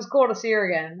 So it was cool to see her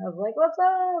again. I was like, "What's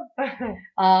up?"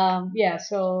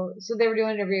 So they were doing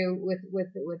an interview with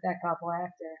that couple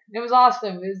after. It was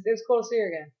awesome. It was cool to see her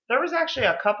again. There was actually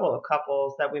a couple of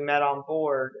couples that we met on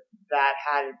board that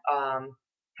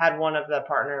had one of the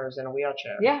partners in a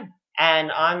wheelchair. Yeah.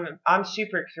 And I'm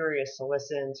super curious to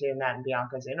listen to Matt and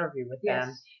Bianca's interview with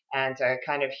them and to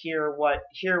kind of hear what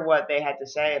they had to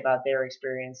say about their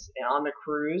experience on the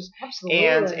cruise. Absolutely.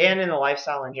 and in the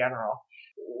lifestyle in general.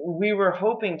 We were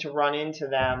hoping to run into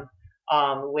them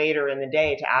later in the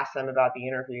day to ask them about the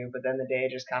interview, but then the day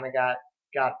just kind of got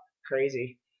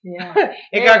crazy. Yeah.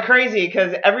 It got crazy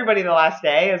because everybody the last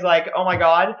day is like, "Oh my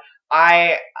God,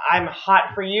 I'm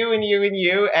hot for you and you and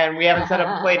you, and we haven't set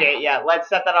up a play date yet. Let's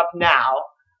set that up now."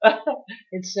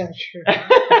 It's so true.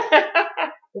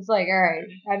 It's like, all right,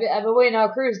 I've been waiting on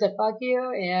a cruise to fuck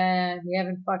you, and we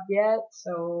haven't fucked yet,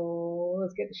 so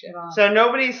let's get the shit on. So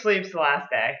nobody sleeps the last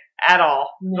day at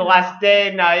all. No. The last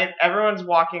day, night, everyone's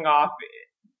walking off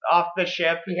the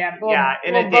ship.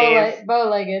 In a daze.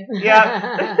 Bow-legged.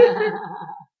 Yeah.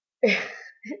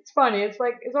 It's funny. It's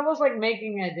almost like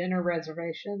making a dinner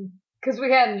reservation. because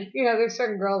we hadn't, there's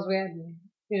certain girls we hadn't,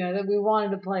 that we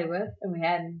wanted to play with, and we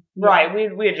hadn't. Right.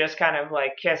 We had just kind of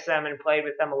like kissed them and played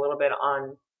with them a little bit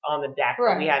on the deck,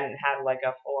 but we hadn't had like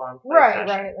a full on play session.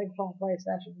 Right, like full play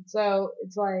session. So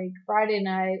it's like Friday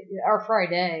night or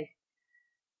Friday,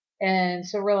 and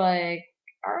so we're like,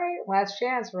 all right, last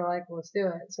chance. We're like, let's do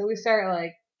it. So we start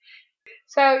like.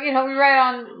 So, we write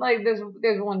on, like, there's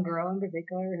one girl in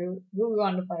particular who we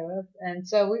wanted to play with. And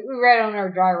so we write on our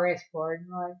dry erase board and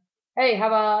we're like, hey, how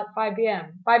about 5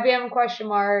 p.m.? 5 p.m. question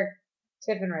mark,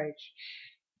 Tiff and Rach.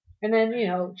 And then,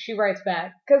 she writes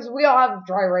back. Because we all have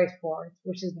dry erase boards,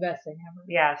 which is the best thing ever.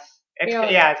 Yes. It's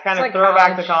kind of like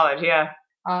throwback to college, yeah.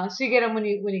 So you get them when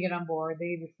you get on board. They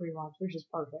give you free lunch, which is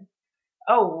perfect.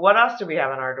 Oh, what else do we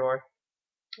have on our door?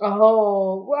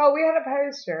 Oh, well, we had a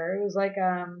poster. It was like,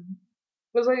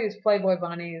 it was like these Playboy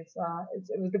bunnies.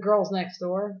 It was the girls next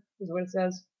door, is what it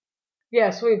says. Yeah,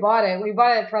 so we bought it. We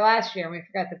bought it for last year, and we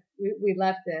forgot we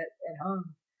left it at home.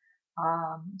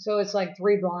 So it's like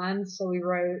 3 blondes. So we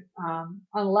wrote on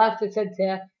the left it said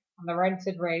Tiff, on the right it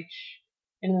said Rach,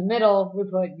 and in the middle we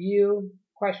put you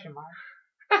question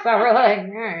mark. So we're like,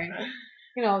 all right,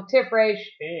 Tiff, Rach,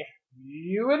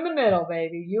 you in the middle,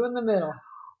 baby, you in the middle.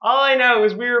 All I know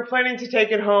is we were planning to take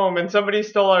it home and somebody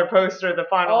stole our poster the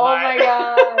final night.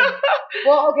 Oh my god.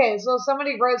 Well, okay, so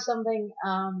somebody wrote something,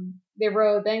 they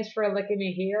wrote, thanks for licking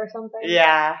me here or something.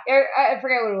 Yeah. I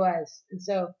forget what it was. And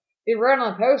so they wrote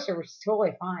on the poster, which is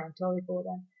totally fine, totally cool with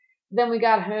them. Then we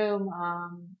got home,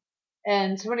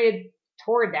 and somebody had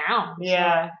tore it down.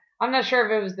 Yeah. So I'm not sure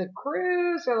if it was the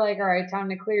cruise or like, all right, time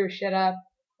to clear your shit up,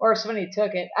 or if somebody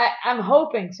took it. I'm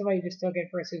hoping somebody just took it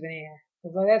for a souvenir. I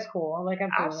was like, that's cool. Like,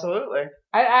 I'm cool. Absolutely.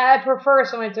 I prefer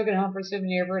somebody took it home for a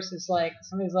souvenir versus like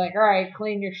somebody's like, all right,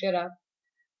 clean your shit up.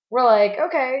 We're like,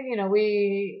 okay,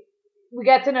 we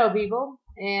got to know people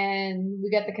and we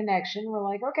got the connection. We're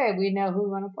like, okay, we know who we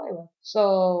want to play with.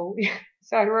 So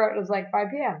I wrote, it was like 5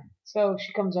 p.m. So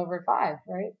she comes over at 5,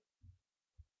 right?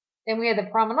 And we had the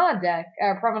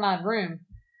promenade room,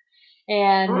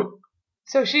 and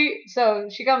so she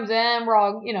comes in. We're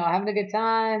all having a good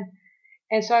time.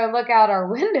 And so I look out our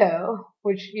window,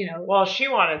 which, Well, she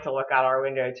wanted to look out our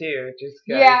window too, just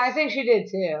 'cause. Yeah, I think she did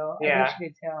too. Yeah. I think she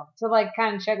did too. So like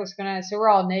kind of check what's going on. So we're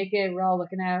all naked, we're all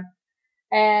looking out.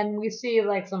 And we see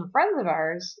like some friends of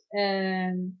ours.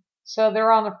 And so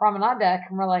they're on the promenade deck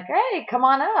and we're like, hey, come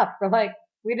on up. We're like,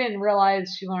 we didn't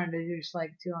realize she wanted to do just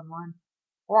like 2-on-1.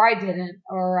 Or I didn't,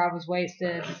 or I was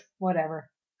wasted, whatever.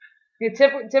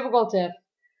 Typical Tiff.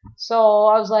 So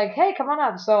I was like, hey, come on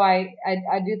up. So I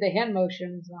do the hand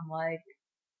motions. And I'm like,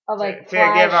 to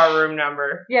give our room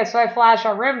number. Yeah, so I flash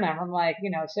our room number. I'm like,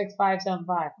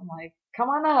 6575. I'm like, come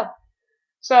on up.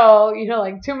 So,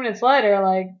 like 2 minutes later,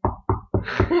 like,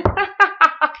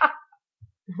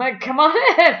 come on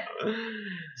in.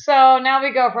 So now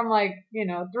we go from like,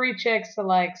 3 chicks to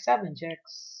like 7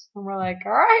 chicks. And we're like,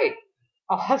 all right,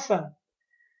 awesome.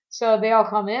 So they all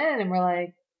come in and we're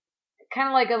like, kind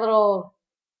of like a little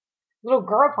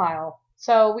girl pile.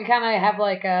 So we kind of have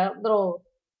like a little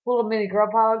mini girl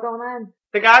pile going on.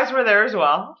 The guys were there as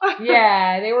well.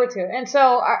 Yeah, they were too. And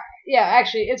so,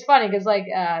 actually, it's funny because like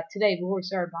today before we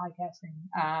started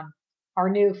podcasting, our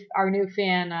new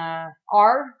fan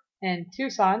R in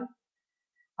Tucson,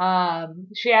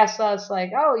 she asked us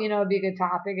like, oh, it'd be a good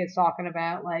topic. It's talking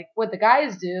about like what the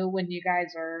guys do when you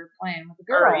guys are playing with a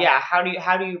girl. Or, yeah, how do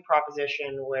you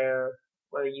proposition where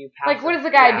you pass? Like, what does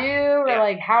the guy do, or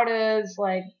like how does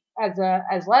like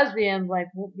as lesbians, like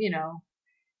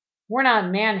we're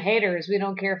not man haters. We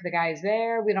don't care if the guy's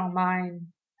there. We don't mind.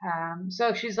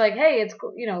 So she's like, hey, it's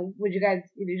cool. Would you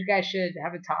guys should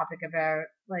have a topic about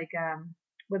like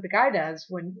what the guy does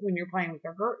when you're playing with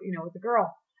with the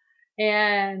girl.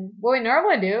 And what we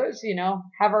normally do is,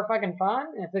 have our fucking fun.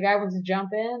 And if the guy wants to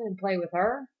jump in and play with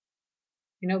her,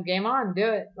 game on, do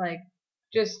it. Like,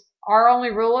 just our only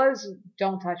rule is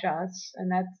don't touch us.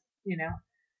 And that's,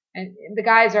 and the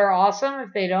guys are awesome.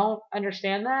 If they don't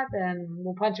understand that, then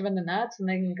we'll punch them in the nuts and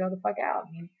they can go the fuck out.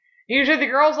 And usually the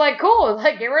girl's like, cool,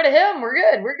 like get rid of him.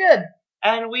 We're good.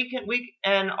 And we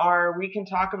can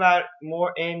talk about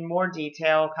in more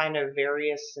detail, kind of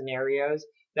various scenarios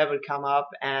that would come up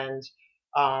and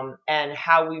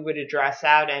how we would address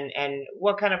that and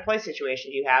what kind of play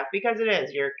situation you have, because it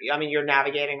is you're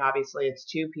navigating, obviously it's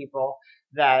 2 people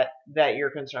that you're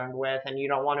concerned with, and you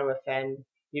don't want to offend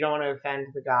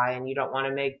the guy, and you don't want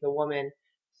to make the woman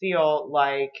feel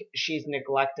like she's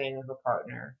neglecting her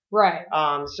partner. Right.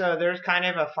 So there's kind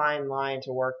of a fine line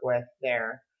to work with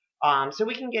there. So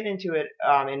we can get into it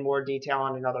in more detail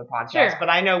on another podcast. Sure. But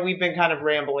I know we've been kind of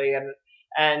rambly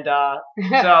and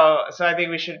so I think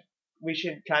we should we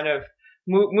should kind of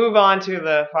move on to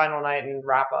the final night and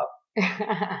wrap up.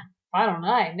 Final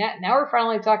night. Now we're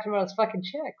finally talking about us fucking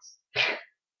chicks.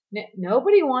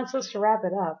 Nobody wants us to wrap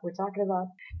it up. We're talking about,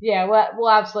 yeah, we'll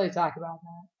absolutely talk about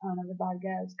that on other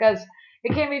podcasts because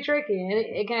it can be tricky, and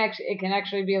it can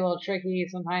actually be a little tricky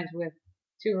sometimes with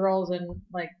two girls and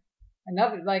like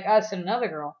us and another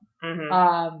girl.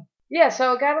 Mm-hmm. Yeah,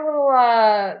 so it got a little.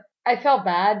 I felt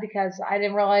bad because I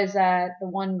didn't realize that the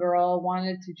one girl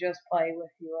wanted to just play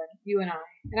with you and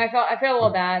I felt a little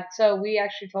bad. So we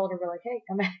actually told her, we're like, hey,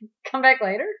 come back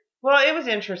later. Well, it was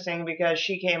interesting because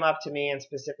she came up to me and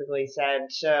specifically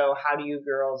said, "So, how do you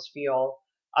girls feel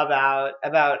about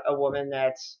a woman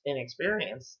that's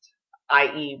inexperienced,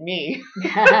 i.e., me?"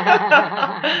 And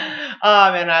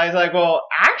I was like, "Well,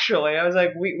 actually," I was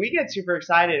like, "We get super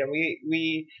excited and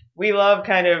we love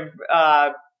kind of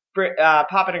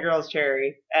popping a girl's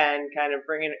cherry and kind of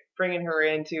bringing her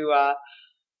into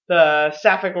the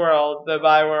sapphic world, the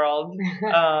bi world."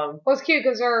 Well, it's cute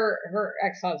because her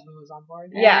ex-husband was on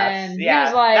board. Yes, and yeah, he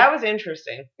was like, that was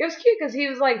interesting. It was cute because he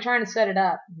was like trying to set it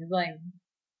up. He was like,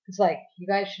 it's like, you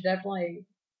guys should definitely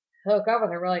hook up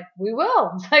with her. We're like, we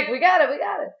will. It's like, we got it.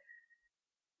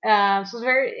 So it's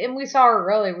very, and we saw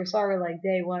her like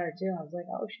day 1 or 2. I was like,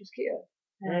 oh, she's cute.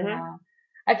 And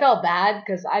I felt bad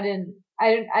because I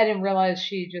didn't realize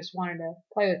she just wanted to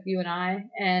play with you and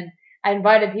and I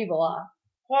invited people up.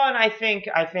 Well, and I think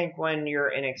when you're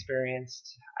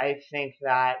inexperienced, I think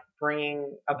that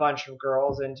bringing a bunch of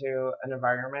girls into an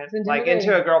environment, like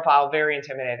into a girl pile, very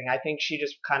intimidating. I think she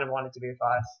just kind of wanted to be with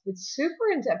us. It's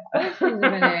super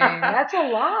intimidating. That's a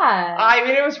lot. I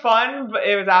mean, it was fun, but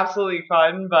it was absolutely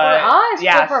fun. But for us,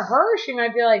 yes. But for her, she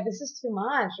might be like, this is too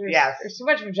much. Yes. There's too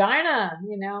much vagina,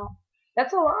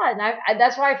 That's a lot, and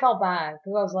that's why I felt bad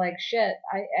because I was like, "Shit!"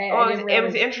 It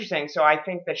was interesting. So I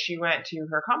think that she went to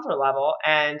her comfort level,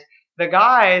 and the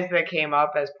guys that came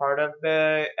up as part of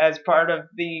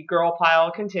the girl pile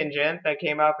contingent that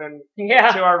came up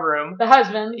to our room, the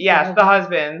husbands, the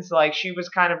husbands, like she was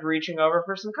kind of reaching over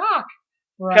for some cock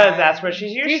because that's what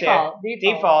she's used to,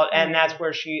 default, and that's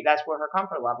where her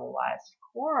comfort level lies.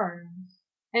 Of course,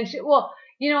 and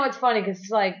it's funny because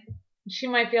it's like. She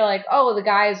might feel like, oh, the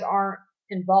guys aren't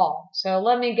involved, so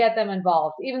let me get them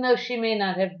involved. Even though she may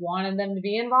not have wanted them to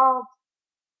be involved,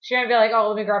 she might be like, oh,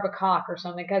 let me grab a cock or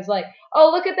something. Because like,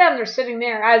 oh, look at them, they're sitting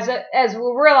there. As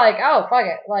we're like, oh, fuck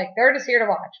it, like they're just here to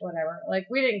watch, whatever. Like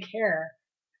we didn't care.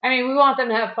 I mean, we want them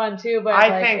to have fun too, but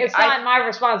it's not my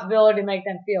responsibility to make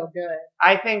them feel good.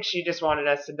 I think she just wanted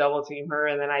us to double team her,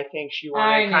 and then I think she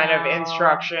wanted kind of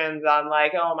instructions on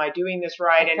like, oh, am I doing this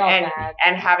right?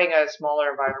 And having a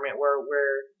smaller environment where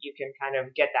you can kind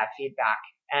of get that feedback.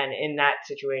 And in that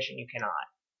situation, you cannot.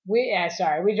 We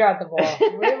dropped the ball.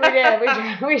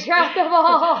 We dropped the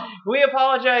ball. We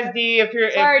apologize, Dee,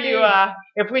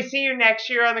 if we see you next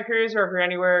year on the cruise, or if you're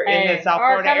anywhere in the South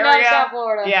Florida area. South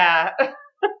Florida. Yeah.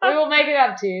 We will make it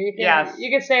up to you.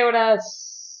 You can stay with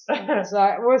us.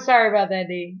 Sorry. We're sorry about that,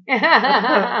 Dee.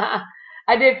 I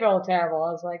did feel terrible.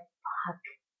 I was like, fuck.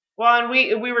 Well, and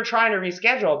we were trying to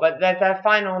reschedule, but that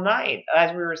final night, as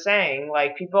we were saying,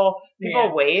 like people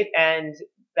wait, and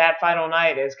that final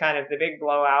night is kind of the big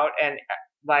blowout, and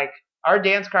like our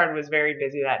dance card was very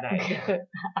busy that night.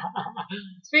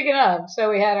 Speaking of,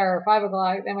 so we had our 5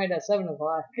 o'clock, then we had a 7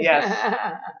 o'clock.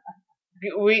 Yes.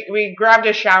 We grabbed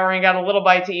a shower and got a little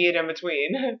bite to eat in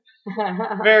between.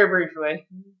 Very briefly.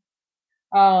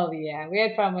 Oh yeah, we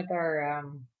had fun with our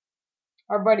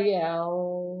buddy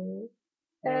L.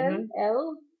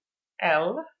 L.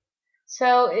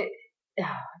 So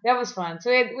that was fun. So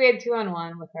we had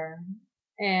 2-on-1 with her,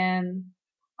 and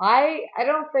I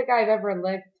don't think I've ever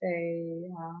licked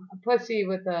a pussy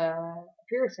with a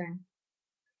piercing.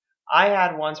 I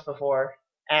had once before,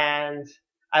 and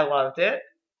I loved it.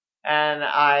 And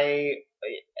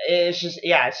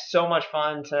it's so much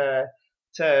fun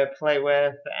to play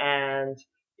with, and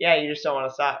yeah, you just don't want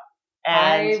to stop.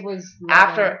 And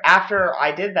after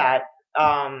I did that,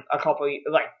 a couple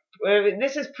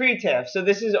this is pre-TIFF, so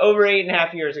this is over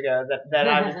 8.5 years ago that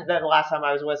I was that the last time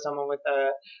I was with someone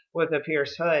with a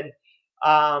pierced hood.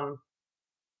 I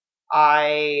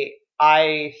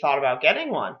thought about getting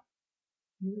one,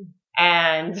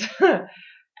 and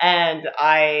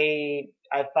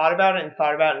I thought about it and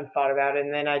thought about it and thought about it,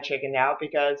 and then I chickened out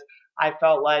because I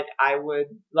felt like I would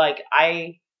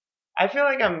I feel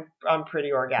like I'm pretty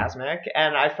orgasmic,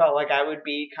 and I felt like I would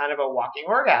be kind of a walking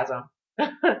orgasm.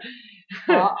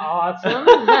 Awesome.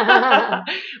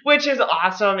 Which is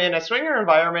awesome in a swinger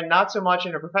environment, not so much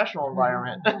in a professional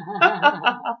environment.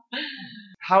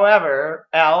 However,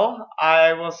 Elle,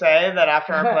 I will say that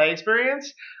after our play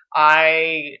experience,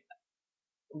 I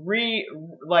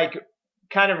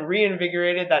kind of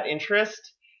reinvigorated that interest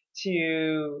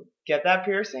to get that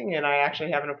piercing, and I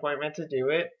actually have an appointment to do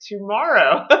it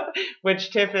tomorrow,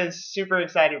 which Tiff is super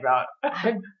excited about.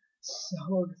 I'm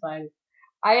so excited.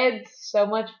 I had so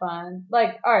much fun.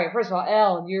 Like, all right, first of all,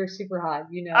 Elle, you're super hot.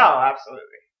 You know, Oh, absolutely.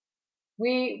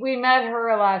 we met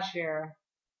her last year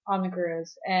on the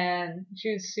cruise, and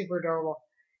she was super adorable.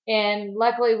 And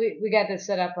luckily, we got to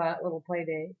set up a little play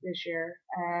date this year,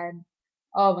 and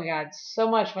oh my god, so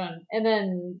much fun. And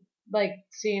then like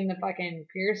seeing the fucking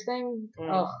Pierce thing, Mm.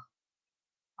 oh,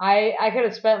 I could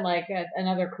have spent like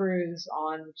another cruise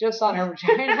on just on her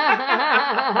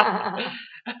vagina.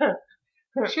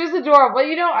 She was adorable.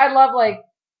 You know, I love like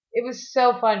it was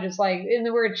so fun. Just like and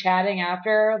then we were chatting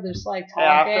after, just like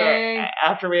talking.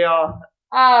 After we all.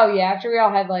 Oh yeah, after we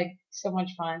all had like so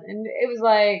much fun, and it was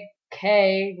like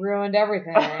Kay ruined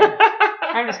everything.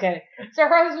 I'm just kidding. So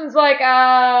her husband's like,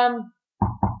 can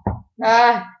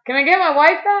I get my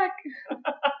wife back?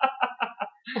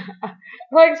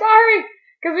 Like, sorry,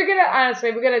 because we could have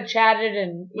honestly we could have chatted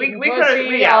and we eaten could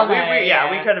pussy all night.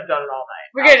 we could have done it all night.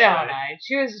 We could have done it all night.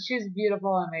 She's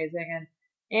beautiful and amazing,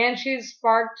 and she's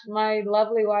sparked my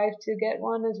lovely wife to get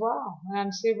one as well. And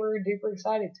I'm super duper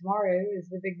excited. Tomorrow is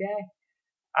the big day.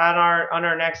 On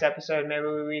our next episode, maybe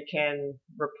we can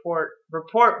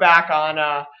report back on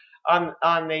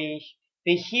the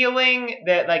healing,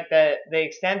 that like the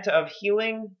extent of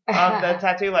healing of the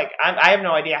tattoo. Like I have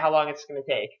no idea how long it's going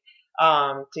to take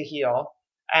to heal,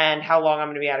 and how long I'm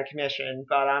going to be out of commission,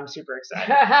 but I'm super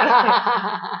excited.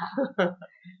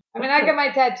 I mean, I get my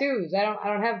tattoos. I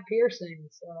don't have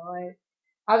piercings, so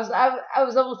I was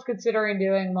almost considering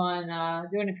doing one,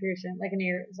 doing a piercing, like an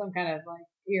ear, some kind of like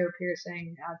ear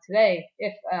piercing today,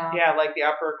 if yeah, like the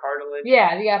upper cartilage.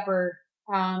 yeah, the upper,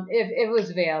 if it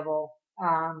was available,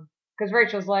 because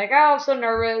Rachel's like, oh, I'm so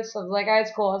nervous. I was like, oh,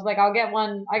 it's cool. I was like, I get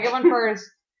one first,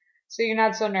 so you're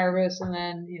not so nervous, and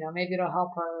then maybe it'll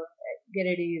help her get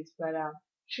at ease. But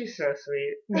she's so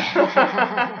sweet.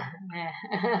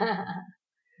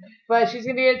 But she's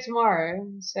gonna get it tomorrow,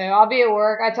 so I'll be at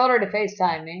work. I told her to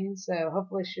FaceTime me, so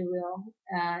hopefully she will,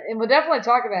 and we'll definitely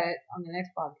talk about it on the next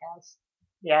podcast.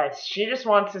 Yes, she just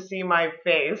wants to see my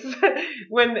face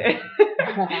when they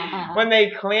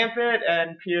clamp it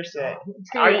and pierce it. It's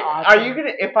gonna be awesome. Are you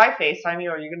gonna, if I FaceTime you,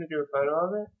 are you gonna do a photo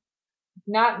of it?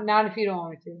 Not if you don't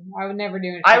want me to. I would never do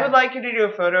it. I would like you to do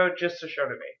a photo just to show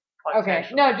to me. Okay,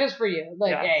 no, just for you.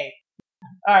 Like, yes. Hey.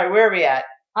 All right, where are we at?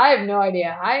 I have no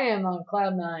idea. I am on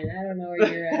cloud 9. I don't know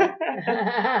where you're at.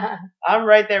 I'm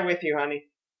right there with you, honey.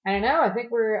 I don't know. I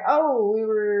think we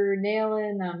were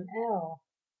nailing L.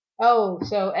 Oh,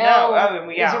 so L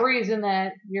is the reason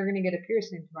that you're gonna get a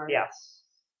piercing tomorrow. Yes.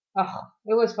 Oh,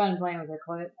 it was fun playing with her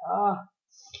clit. Oh,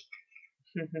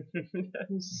 it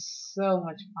was so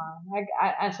much fun.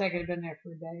 I could have been there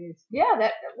for days. Yeah,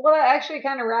 that actually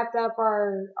kind of wrapped up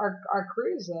our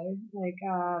cruise day. Like,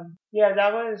 yeah,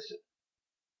 that was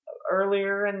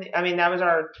earlier, and that was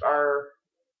our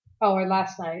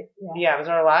last night. Yeah, it was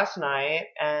our last night,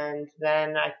 and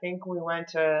then I think we went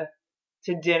to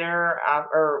dinner,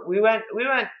 or we went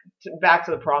back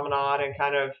to the promenade and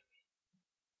kind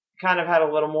of had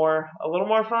a little more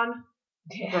fun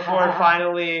before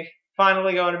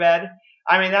finally going to bed.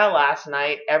 That last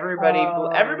night, everybody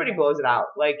blows it out.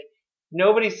 Like,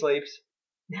 nobody sleeps,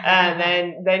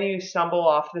 and then you stumble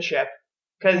off the ship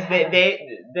because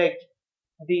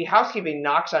the housekeeping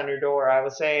knocks on your door, I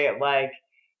would say, at like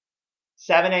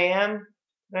 7 a.m.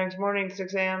 next morning,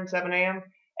 6 a.m., 7 a.m.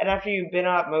 And after you've been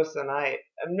up most of the night,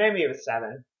 maybe it was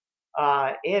 7,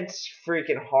 it's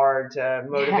freaking hard to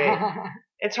motivate.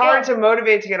 It's hard to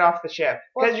motivate to get off the ship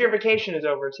because your vacation is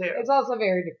over too. It's also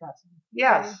very depressing.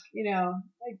 Yes.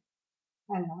 Like,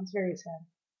 I don't know, it's very sad.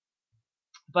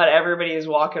 But everybody is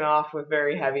walking off with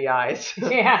very heavy eyes.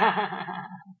 Yeah.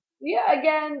 Yeah,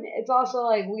 again, it's also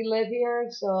like we live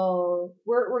here, so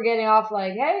we're getting off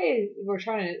like, hey, we're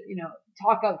trying to,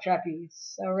 talk up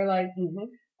trapeze. So we're like, we're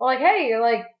like, hey, you're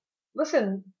like,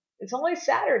 listen, it's only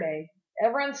Saturday.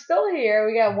 Everyone's still here.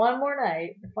 We got one more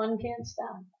night. The fun can't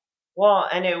stop. Well,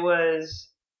 and it was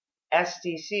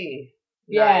SDC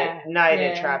night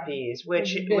at Trapeze,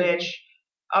 which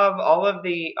of all of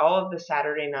the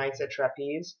Saturday nights at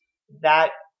Trapeze, that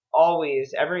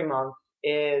always every month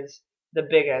is the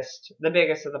biggest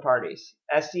of the parties.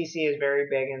 SDC is very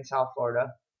big in South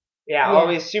Florida. Yeah,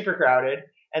 always super crowded.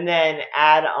 And then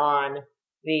add on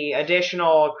the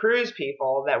additional cruise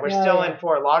people that were still in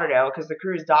Fort Lauderdale because the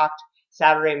cruise docked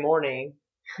Saturday morning.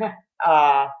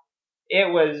 It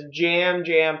was jam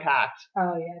packed.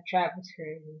 Oh yeah, trap was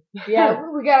crazy. Yeah,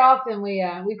 we got off and we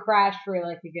crashed for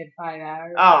like a good 5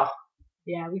 hours. Oh,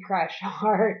 Yeah, we crashed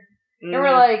hard. And we're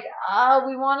Mhm. like,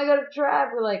 we want to go to the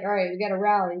track. We're like, all right, we got to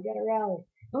rally. And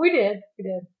we did.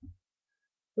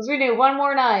 Because we knew one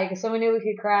more night, because so we knew we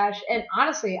could crash. And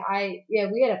honestly,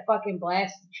 we had a fucking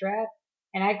blast at the track.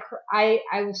 And I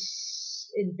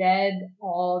was in bed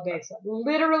all day,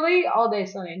 literally all day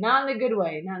Sunday. Not in a good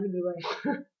way.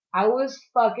 I was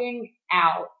fucking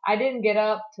out. I didn't get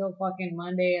up till fucking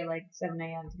Monday at like 7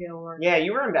 a.m. to go to work. Yeah,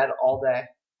 you were in bed all day.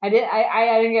 I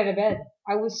didn't get out of bed.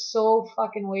 I was so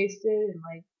fucking wasted and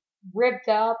like ripped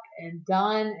up and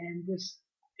done and just.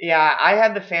 Yeah, I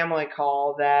had the family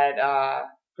call that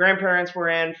grandparents were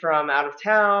in from out of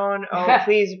town. Oh,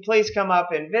 please come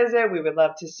up and visit. We would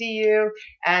love to see you.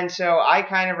 And so I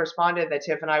kind of responded that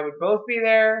Tiff and I would both be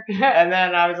there. And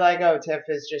then I was like, oh, Tiff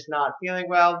is just not feeling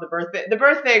well. The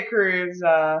birthday cruise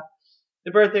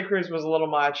was a little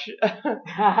much.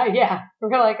 Yeah,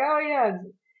 we're like, oh yeah,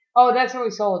 oh that's how we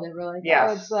sold it. We're like,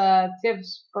 Yes. oh, it's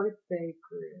Tiff's birthday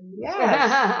cruise.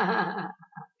 Yes.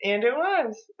 And it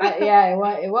was. Yeah, it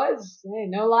was. Hey,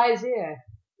 no lies here.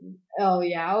 Oh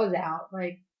yeah, I was out.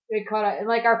 Like they caught up, and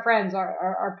like our friends,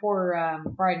 our poor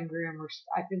bride and groom were.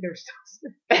 I think they're still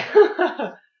sick.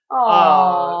 Oh,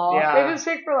 Aww, they've yeah. been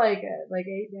sick for like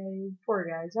 8 days. Poor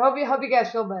guys. I hope you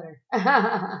guys feel better.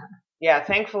 Yeah,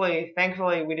 thankfully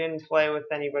we didn't play with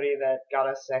anybody that got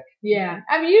us sick. Yeah,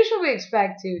 I mean usually we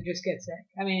expect to just get sick.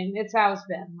 I mean it's how it's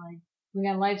been. Like we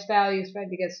got lifestyle, you expect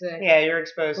to get sick. Yeah, you're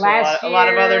exposed to Last a lot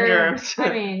of other year, germs.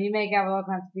 I mean you make out with all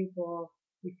kinds of people.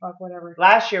 You fuck whatever.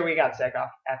 Last year we got sick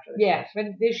after the Yeah, but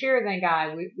this year, thank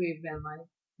God, we've been like,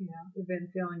 we've been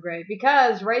feeling great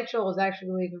because Rachel is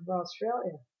actually leaving for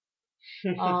Australia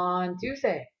on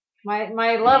Tuesday.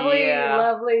 My lovely, Yeah.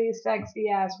 lovely, sexy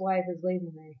ass wife is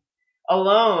leaving me.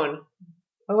 Alone.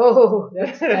 Oh,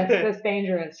 that's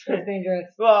dangerous. That's dangerous.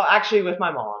 Well, actually with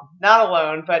my mom. Not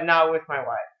alone, but not with my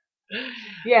wife.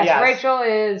 Yes. Rachel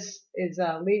is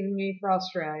leaving me for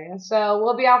Australia, so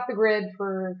we'll be off the grid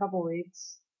for a couple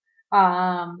weeks.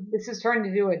 This has turned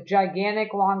into a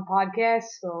gigantic long podcast,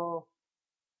 so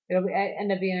it'll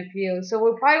end up being a few. So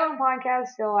we'll probably won't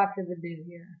podcast till after the new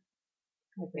year.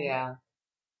 I think. Yeah.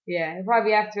 Yeah, it'll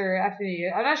probably be after New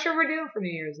Year. I'm not sure what we're doing for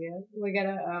New Year's yet. We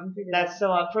gotta figure That's it out.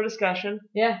 still up for discussion.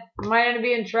 Yeah, might end up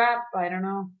being Trap. I don't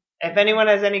know. If anyone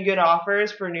has any good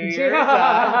offers for New Year's,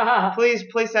 please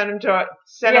send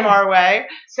them our way.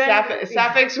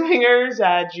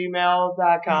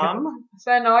 saphicswingers@gmail.com.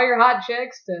 Send all your hot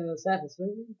chicks to Sapphic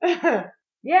Swingers.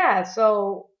 Yeah,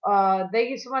 so thank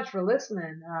you so much for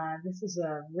listening. This is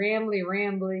a rambly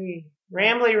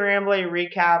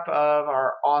recap of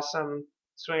our awesome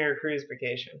swinger cruise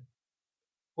vacation,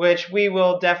 which we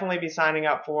will definitely be signing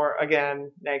up for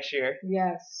again next year.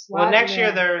 Yes. Well, next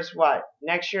year there's what?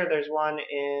 Next year there's one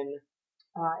in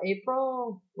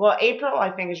April. Well, April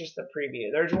I think is just the preview.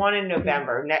 There's one in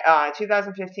November.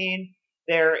 2015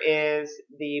 there is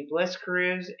the Bliss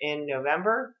cruise in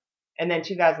November, and then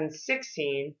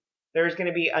 2016 there's going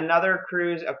to be another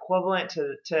cruise equivalent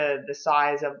to the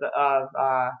size of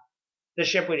the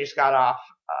ship we just got off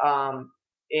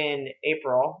in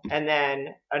April, and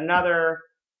then another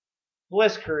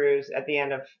Bliss cruise at the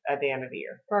end of the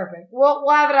year. Perfect. We'll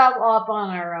have it up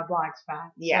on our blog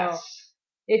spot. Yes. So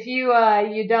if you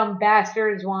dumb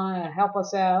bastards want to help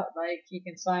us out, like you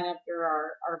can sign up through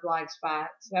our blog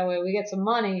spot. So that way we get some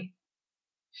money.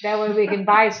 That way we can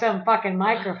buy some fucking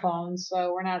microphones,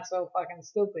 so we're not so fucking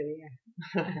stupid here.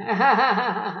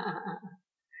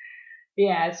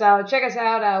 Yeah, so check us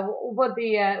out. We'll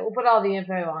put all the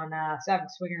info on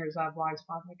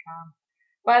saphicswingers.blogspot.com.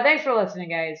 But thanks for listening,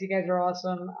 guys. You guys are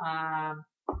awesome.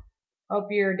 Hope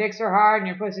your dicks are hard and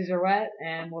your pussies are wet,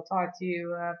 and we'll talk to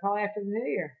you probably after the new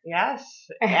year. Yes.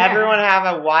 Everyone have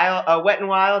a wet and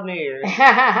wild New Year's.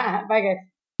 Bye, guys.